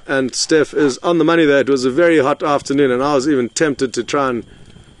 Yeah, and Steph is on the money there. It was a very hot afternoon, and I was even tempted to try and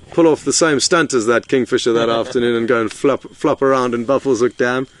pull off the same stunt as that kingfisher that afternoon and go and flop around in Buffelshoek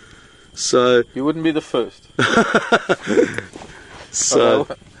Dam. So you wouldn't be the first. So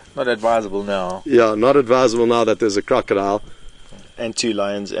not advisable now. Yeah, not advisable now that there's a crocodile. And 2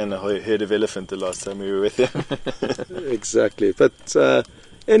 lions and a herd of elephant the last time we were with him. Exactly. But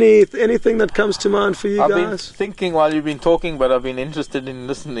anything that comes to mind for you guys? I've been thinking while you've been talking, but I've been interested in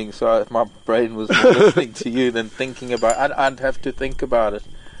listening, so my brain was more listening to you than thinking about it. I'd have to think about it.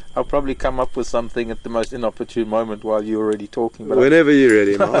 I'll probably come up with something at the most inopportune moment while you're already talking. But whenever you're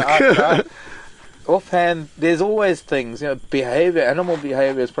ready, Mark. Offhand, there's always things. Behavior, animal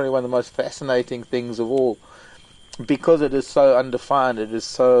behavior is probably one of the most fascinating things of all. Because it is so undefined, it is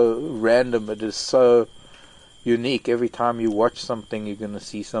so random, it is so unique. Every time you watch something, you're going to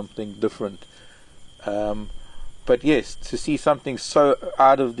see something different. But yes, to see something so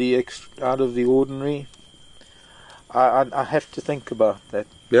out of the ordinary, I have to think about that.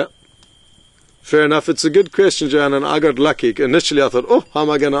 Yeah. Fair enough. It's a good question, Joanne, and I got lucky. Initially I thought, how am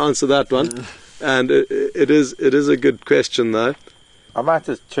I going to answer that one? And it is a good question, though. I might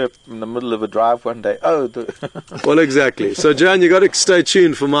just chirp in the middle of a drive one day. Well, exactly. So, Joanne, you got to stay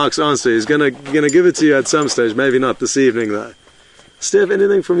tuned for Mark's answer. He's gonna give it to you at some stage. Maybe not this evening, though. Steph,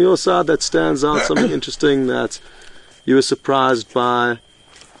 anything from your side that stands out? Something interesting that you were surprised by?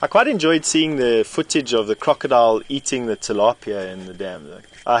 I quite enjoyed seeing the footage of the crocodile eating the tilapia in the dam.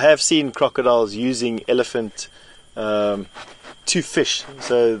 I have seen crocodiles using elephant to fish.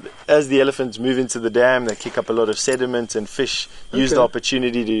 So as the elephants move into the dam, they kick up a lot of sediment, and fish use the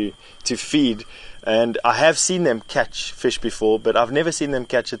opportunity to feed. And I have seen them catch fish before, but I've never seen them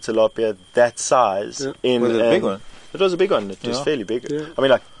catch a tilapia that size. Was it a big one? It was a big one. It was fairly big. Yeah. I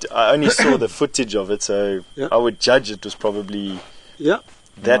mean, I only saw the footage of it, so I would judge it was probably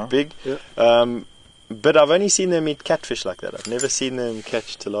that big. Yeah. But I've only seen them eat catfish like that. I've never seen them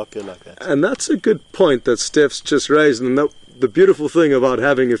catch tilapia like that. And that's a good point that Steph's just raised. And the beautiful thing about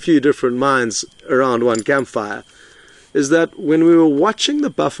having a few different minds around one campfire is that when we were watching the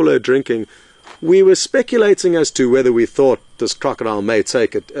buffalo drinking, we were speculating as to whether we thought this crocodile may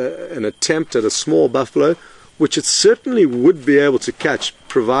take an attempt at a small buffalo, which it certainly would be able to catch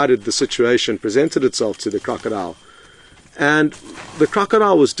provided the situation presented itself to the crocodile. And the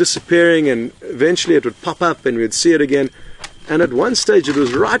crocodile was disappearing, and eventually it would pop up and we'd see it again. And at one stage it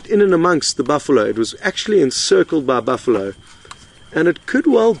was right in and amongst the buffalo. It was actually encircled by buffalo. And it could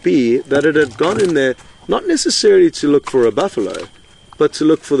well be that it had gone in there not necessarily to look for a buffalo, but to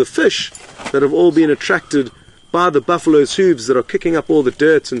look for the fish that have all been attracted by the buffalo's hooves that are kicking up all the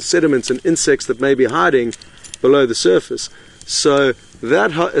dirt and sediments and insects that may be hiding below the surface. So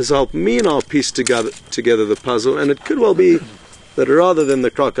that has helped me now piece together the puzzle, and it could well be that rather than the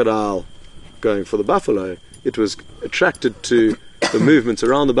crocodile going for the buffalo, it was attracted to the movement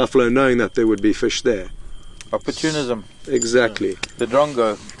around the buffalo, knowing that there would be fish there. Opportunism. Exactly. The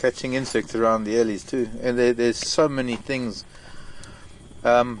drongo catching insects around the ellies too, and there's so many things.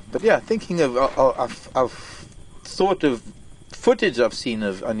 But yeah, thinking of, I've thought of footage I've seen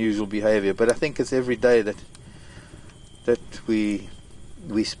of unusual behaviour, but I think it's every day that we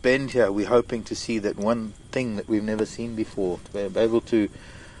spend here. We're hoping to see that one thing that we've never seen before, to be able to,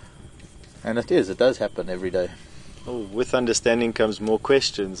 and it does happen every day. Oh, with understanding comes more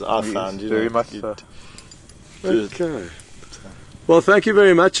questions, I found. Very much so. Okay. Well, thank you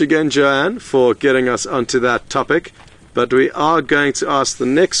very much again, Joanne, for getting us onto that topic. But we are going to ask the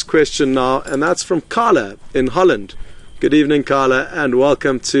next question now, and that's from Carla in Holland. Good evening, Carla, and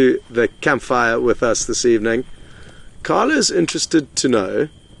welcome to the campfire with us this evening. Carla is interested to know...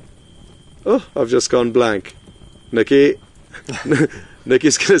 Oh, I've just gone blank. Nikki?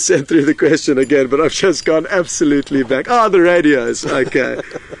 Nikki's going to send through the question again, but I've just gone absolutely blank. The radios. Okay.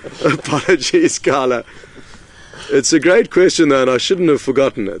 Apologies, Carla. It's a great question, though, and I shouldn't have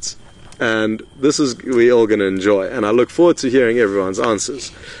forgotten it. And this is we're all going to enjoy, and I look forward to hearing everyone's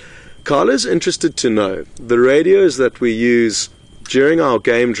answers. Carla's interested to know the radios that we use during our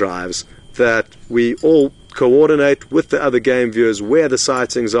game drives, that we all coordinate with the other game viewers where the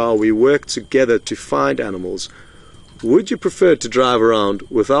sightings are, we work together to find animals. Would you prefer to drive around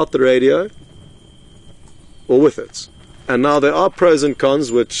without the radio or with it? And now there are pros and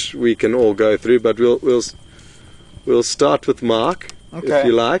cons which we can all go through, but we'll start with Mark, if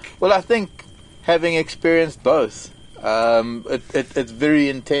you like. Well, I think having experienced both, it's very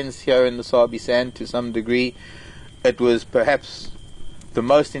intense here in the Sabi Sand to some degree. It was perhaps the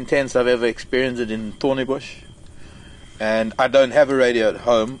most intense I've ever experienced it in Thornybush. And I don't have a radio at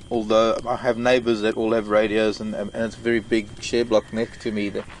home, although I have neighbours that all have radios, and it's a very big share block next to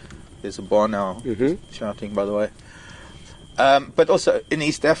me. There's a bar now shouting, by the way. But also in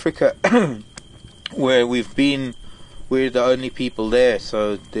East Africa, where we've been, we're the only people there,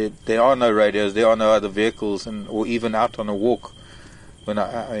 so there are no radios, there are no other vehicles, or even out on a walk. When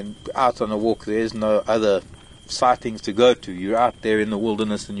I'm out on a walk, there is no other sightings to go to. You're out there in the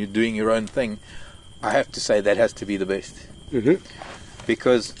wilderness and you're doing your own thing. I have to say that has to be the best,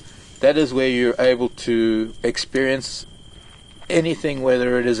 because that is where you're able to experience anything,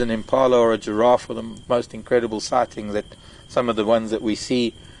 whether it is an impala or a giraffe or the most incredible sighting, that some of the ones that we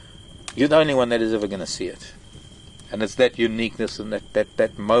see, you're the only one that is ever going to see it. And it's that uniqueness and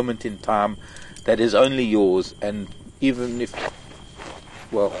that moment in time that is only yours. And even if,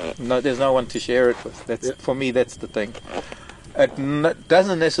 there's no one to share it with. For me, that's the thing. It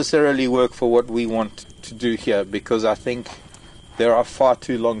doesn't necessarily work for what we want to do here, because I think there are far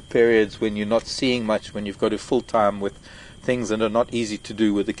too long periods when you're not seeing much, when you've got to full time with things that are not easy to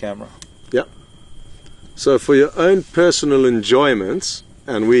do with the camera. Yeah. So for your own personal enjoyment,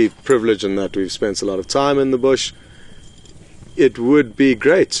 and we're privileged in that we've spent a lot of time in the bush, it would be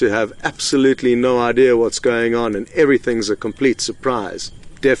great to have absolutely no idea what's going on and everything's a complete surprise.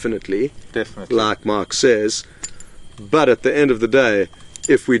 Definitely. Like Mark says. But at the end of the day,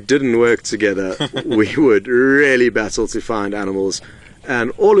 if we didn't work together, we would really battle to find animals.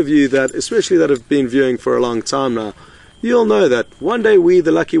 And all of you that, especially that have been viewing for a long time now, you'll know that one day we're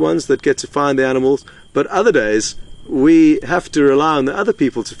the lucky ones that get to find the animals, but other days we have to rely on the other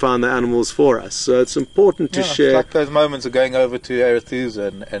people to find the animals for us. So it's important to share. It's like those moments of going over to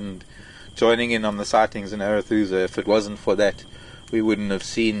Arethusa and joining in on the sightings in Arethusa. If it wasn't for that, we wouldn't have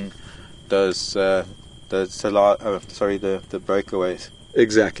seen those the breakaways.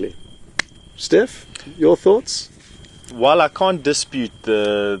 Exactly. Steph, your thoughts? While I can't dispute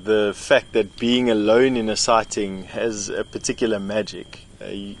the fact that being alone in a sighting has a particular magic,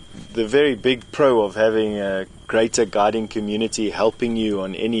 the very big pro of having a greater guiding community helping you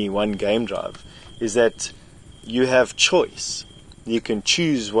on any one game drive is that you have choice. You can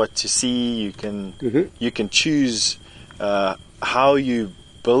choose what to see. You can choose how you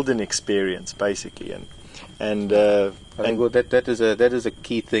build an experience, basically, and that is a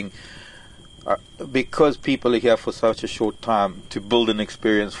key thing. Because people are here for such a short time, to build an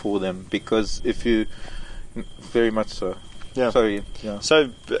experience for them. Because if you, very much so. Yeah. Sorry. Yeah.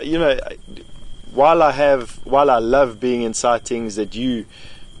 So while I love being in sightings that you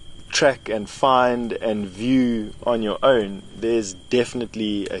track and find and view on your own, there's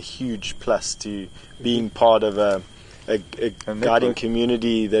definitely a huge plus to being part of a guiding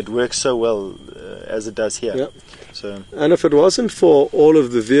community that works so well as it does here. Yep. So, and if it wasn't for all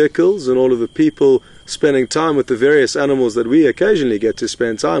of the vehicles and all of the people spending time with the various animals that we occasionally get to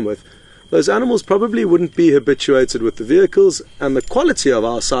spend time with, those animals probably wouldn't be habituated with the vehicles, and the quality of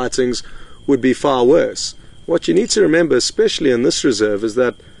our sightings would be far worse. What you need to remember, especially in this reserve, is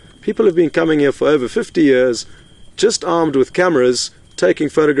that people have been coming here for over 50 years, just armed with cameras, taking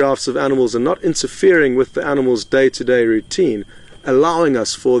photographs of animals and not interfering with the animals' day-to-day routine, allowing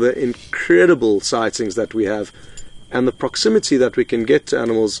us for the incredible sightings that we have and the proximity that we can get to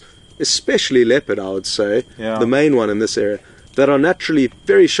animals, especially leopard, I would say, the main one in this area, that are naturally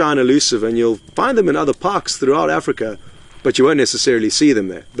very shy and elusive, and you'll find them in other parks throughout Africa, but you won't necessarily see them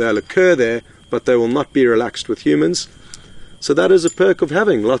there. They'll occur there, but they will not be relaxed with humans. So that is a perk of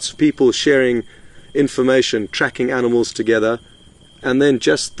having lots of people sharing information, tracking animals together, and then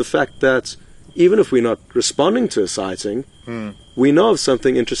just the fact that even if we're not responding to a sighting, we know of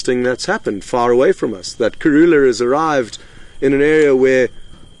something interesting that's happened far away from us, that Karula has arrived in an area where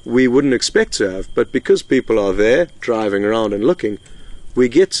we wouldn't expect to have, but because people are there, driving around and looking, we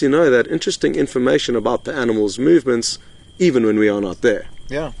get to know that interesting information about the animal's movements even when we are not there.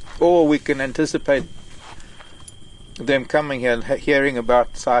 Yeah, or we can anticipate them coming here and hearing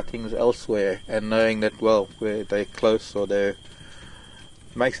about sightings elsewhere and knowing that, well, where they're close or they're...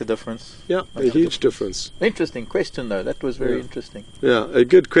 makes a difference. Yeah, a huge difference. Interesting question, though. That was very interesting. Yeah, a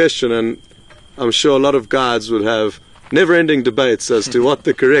good question, and I'm sure a lot of guides would have never-ending debates as to what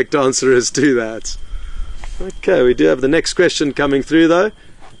the correct answer is to that. Okay, we do have the next question coming through, though.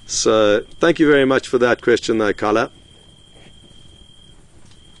 So, thank you very much for that question, though, Carla.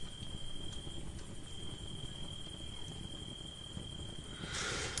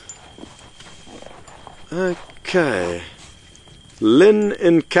 Okay. Lynn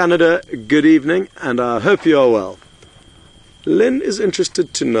in Canada, good evening, and I hope you are well. Lynn is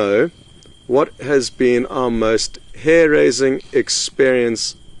interested to know what has been our most hair-raising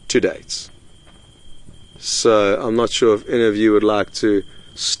experience to date. So I'm not sure if any of you would like to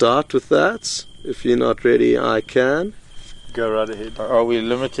start with that. If you're not ready, I can. Go right ahead. Are we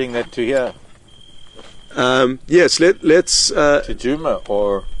limiting that to here? Yes, let's... to Juma,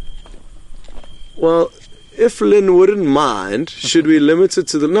 or... Well, if Lynn wouldn't mind, should we limit it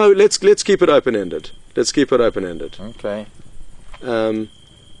to the... No, let's keep it open-ended. Let's keep it open-ended. Okay. I'm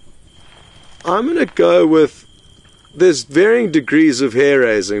going to go with... There's varying degrees of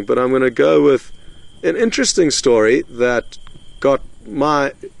hair-raising, but I'm going to go with an interesting story that got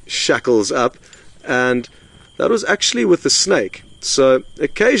my shackles up, and that was actually with the snake. So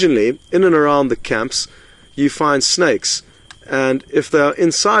occasionally, in and around the camps, you find snakes, and if they're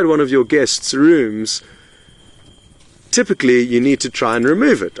inside one of your guests' rooms, typically you need to try and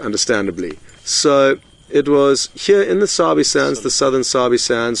remove it, understandably. So it was here in the Sabi Sands, the southern Sabi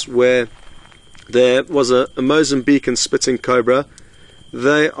Sands, where there was a Mozambican spitting cobra.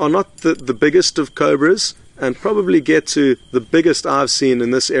 They are not the biggest of cobras, and probably get to the biggest I've seen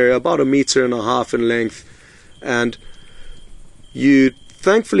in this area, about 1.5 meters in length. And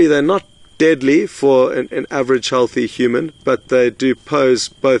thankfully they're not deadly for an average healthy human, but they do pose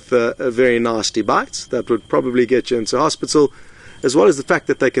both a very nasty bite that would probably get you into hospital, as well as the fact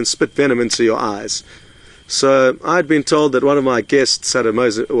that they can spit venom into your eyes. So I'd been told that one of my guests had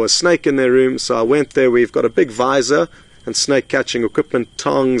a snake in their room, so I went there. We've got a big visor and snake catching equipment,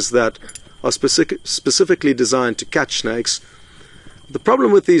 tongs that are specifically designed to catch snakes. The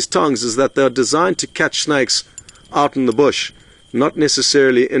problem with these tongs is that they're designed to catch snakes out in the bush, not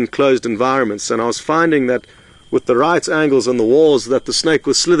necessarily in closed environments. And I was finding that with the right angles on the walls that the snake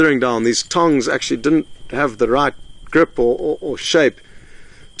was slithering down, these tongs actually didn't have the right grip or shape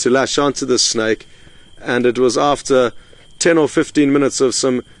to lash onto the snake. And it was after 10 or 15 minutes of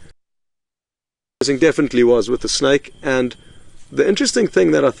some definitely was with the snake. And the interesting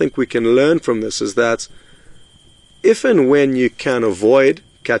thing that I think we can learn from this is that if and when you can avoid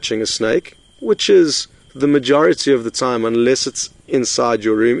catching a snake, which is the majority of the time unless it's inside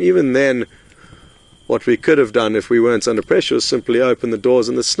your room, even then what we could have done if we weren't under pressure was simply open the doors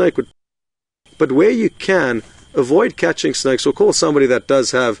and the snake would... But where you can, avoid catching snakes, or call somebody that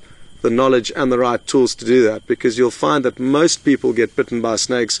does have the knowledge and the right tools to do that, because you'll find that most people get bitten by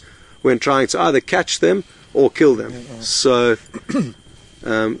snakes when trying to either catch them or kill them. So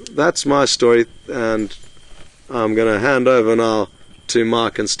that's my story, and I'm going to hand over now to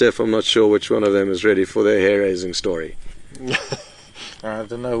Mark and Steph. I'm not sure which one of them is ready for their hair-raising story. I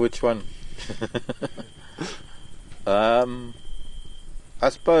don't know which one. I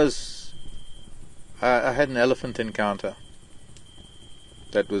suppose I had an elephant encounter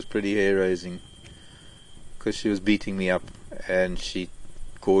that was pretty hair-raising, because she was beating me up and she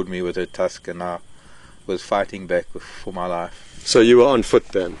gored me with her tusk, and I was fighting back for my life. So you were on foot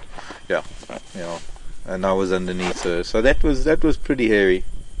then? Yeah, and I was underneath her. So that was pretty hairy.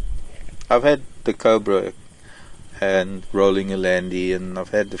 I've had the cobra and rolling a landy, and I've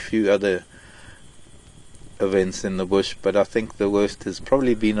had a few other events in the bush, but I think the worst has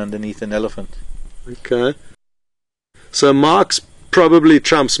probably been underneath an elephant. Okay. So Mark's probably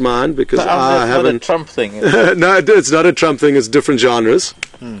trumps mine because I haven't. Not a Trump thing. No, it's not a Trump thing. It's different genres.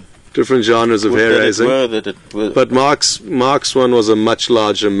 Different genres of hair raising. But Mark's one was a much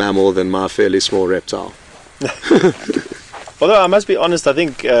larger mammal than my fairly small reptile. Although I must be honest, I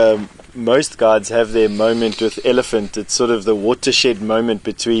think most guides have their moment with elephant. It's sort of the watershed moment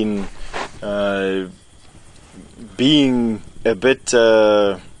between being a bit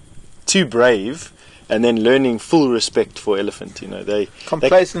too brave and then learning full respect for elephant. You know,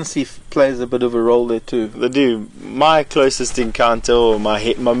 Complacency plays a bit of a role there too. They do. My closest encounter, or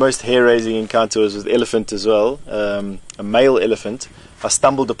my most hair-raising encounter, was with elephant as well. A male elephant. I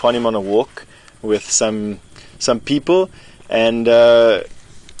stumbled upon him on a walk with some people, and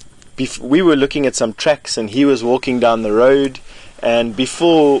we were looking at some tracks, and he was walking down the road. And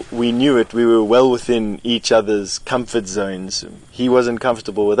before we knew it, we were well within each other's comfort zones. He wasn't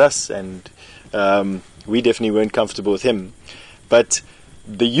comfortable with us, and we definitely weren't comfortable with him. But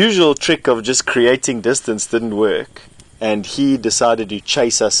the usual trick of just creating distance didn't work, and he decided to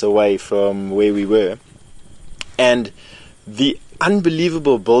chase us away from where we were. And the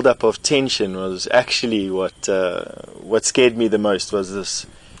unbelievable build-up of tension was actually what scared me the most. Was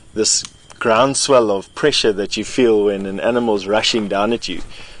this groundswell of pressure that you feel when an animal's rushing down at you.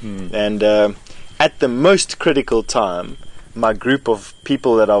 And at the most critical time, my group of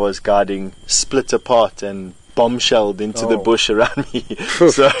people that I was guiding split apart and bombshelled into the bush around me.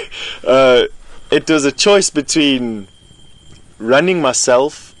 So it was a choice between running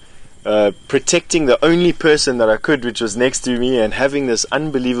myself, protecting the only person that I could, which was next to me, and having this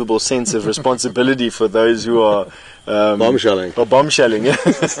unbelievable sense of responsibility for those who are bombshelling.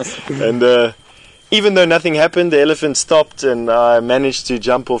 And even though nothing happened, the elephant stopped, and I managed to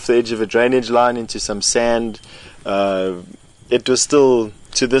jump off the edge of a drainage line into some sand. It was still,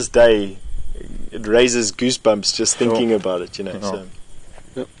 to this day, it raises goosebumps just thinking about it, you know.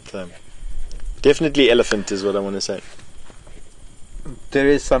 So definitely elephant is what I want to say. There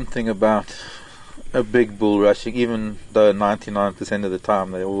is something about a big bull rushing, even though 99% of the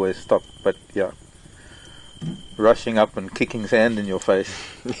time they always stop. But yeah, rushing up and kicking sand in your face.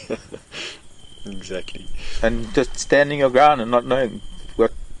 Exactly. And just standing your ground and not knowing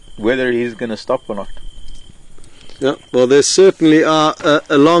whether he's going to stop or not. Yeah, well, there certainly are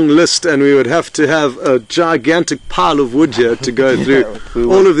a long list, and we would have to have a gigantic pile of wood here to go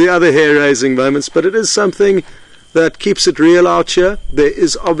through all of the other hair-raising moments, but it is something that keeps it real out here. There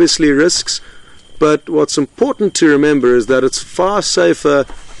is obviously risks, but what's important to remember is that it's far safer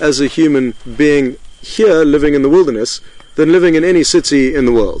as a human being here living in the wilderness than living in any city in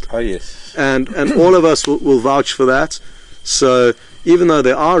the world. Oh, yes. And all of us will vouch for that. So even though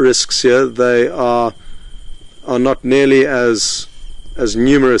there are risks here, they are not nearly as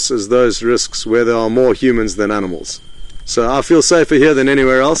numerous as those risks where there are more humans than animals. So I feel safer here than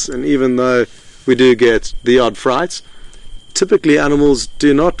anywhere else, and even though we do get the odd fright, typically animals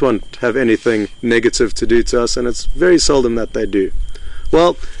do not want to have anything negative to do to us, and it's very seldom that they do.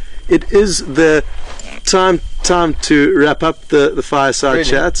 Well, it is the time to wrap up the fireside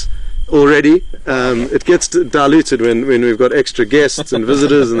chat already. It gets diluted when we've got extra guests and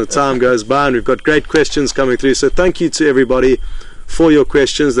visitors and the time goes by, and we've got great questions coming through. So thank you to everybody for your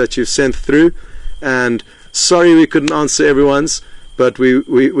questions that you've sent through, and sorry we couldn't answer everyone's, but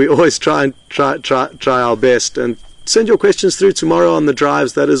we always try our best. And send your questions through tomorrow on the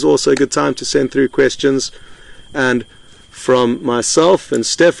drives. That is also a good time to send through questions. And from myself and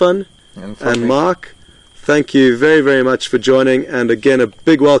Stefan and Mark, thank you very, very much for joining. And again, a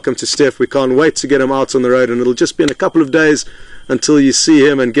big welcome to Steph. We can't wait to get him out on the road, and it'll just be in a couple of days until you see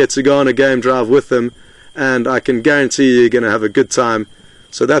him and get to go on a game drive with him. And I can guarantee you're going to have a good time.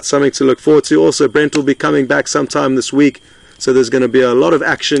 So that's something to look forward to. Also, Brent will be coming back sometime this week. So there's going to be a lot of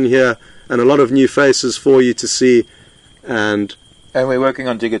action here and a lot of new faces for you to see. And we're working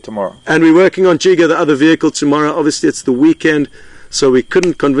on Jigger tomorrow. And we're working on Jigger, the other vehicle, tomorrow. Obviously, it's the weekend, so we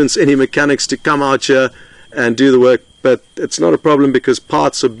couldn't convince any mechanics to come out here and do the work. But it's not a problem because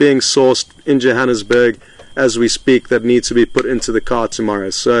parts are being sourced in Johannesburg as we speak that need to be put into the car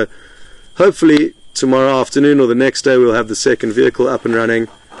tomorrow. So hopefully tomorrow afternoon or the next day we'll have the second vehicle up and running.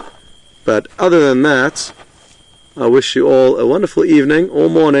 But other than that, I wish you all a wonderful evening or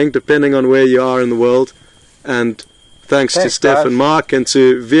morning, depending on where you are in the world. And thanks to Steph guys. And Mark, and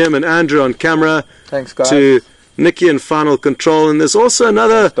to VM and Andrew on camera. Thanks, guys. To Nikki in Final Control. And there's also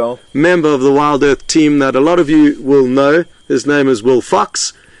another member of the WildEarth team that a lot of you will know. His name is Will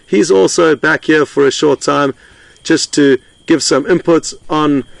Fox. He's also back here for a short time just to give some inputs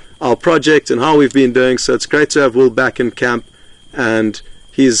on our project and how we've been doing. So it's great to have Will back in camp, and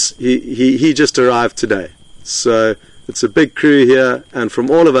he just arrived today. So It's a big crew here, and from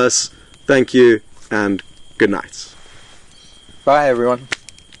all of us, thank you and good night. Bye everyone.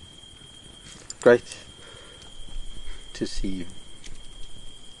 Great to see you.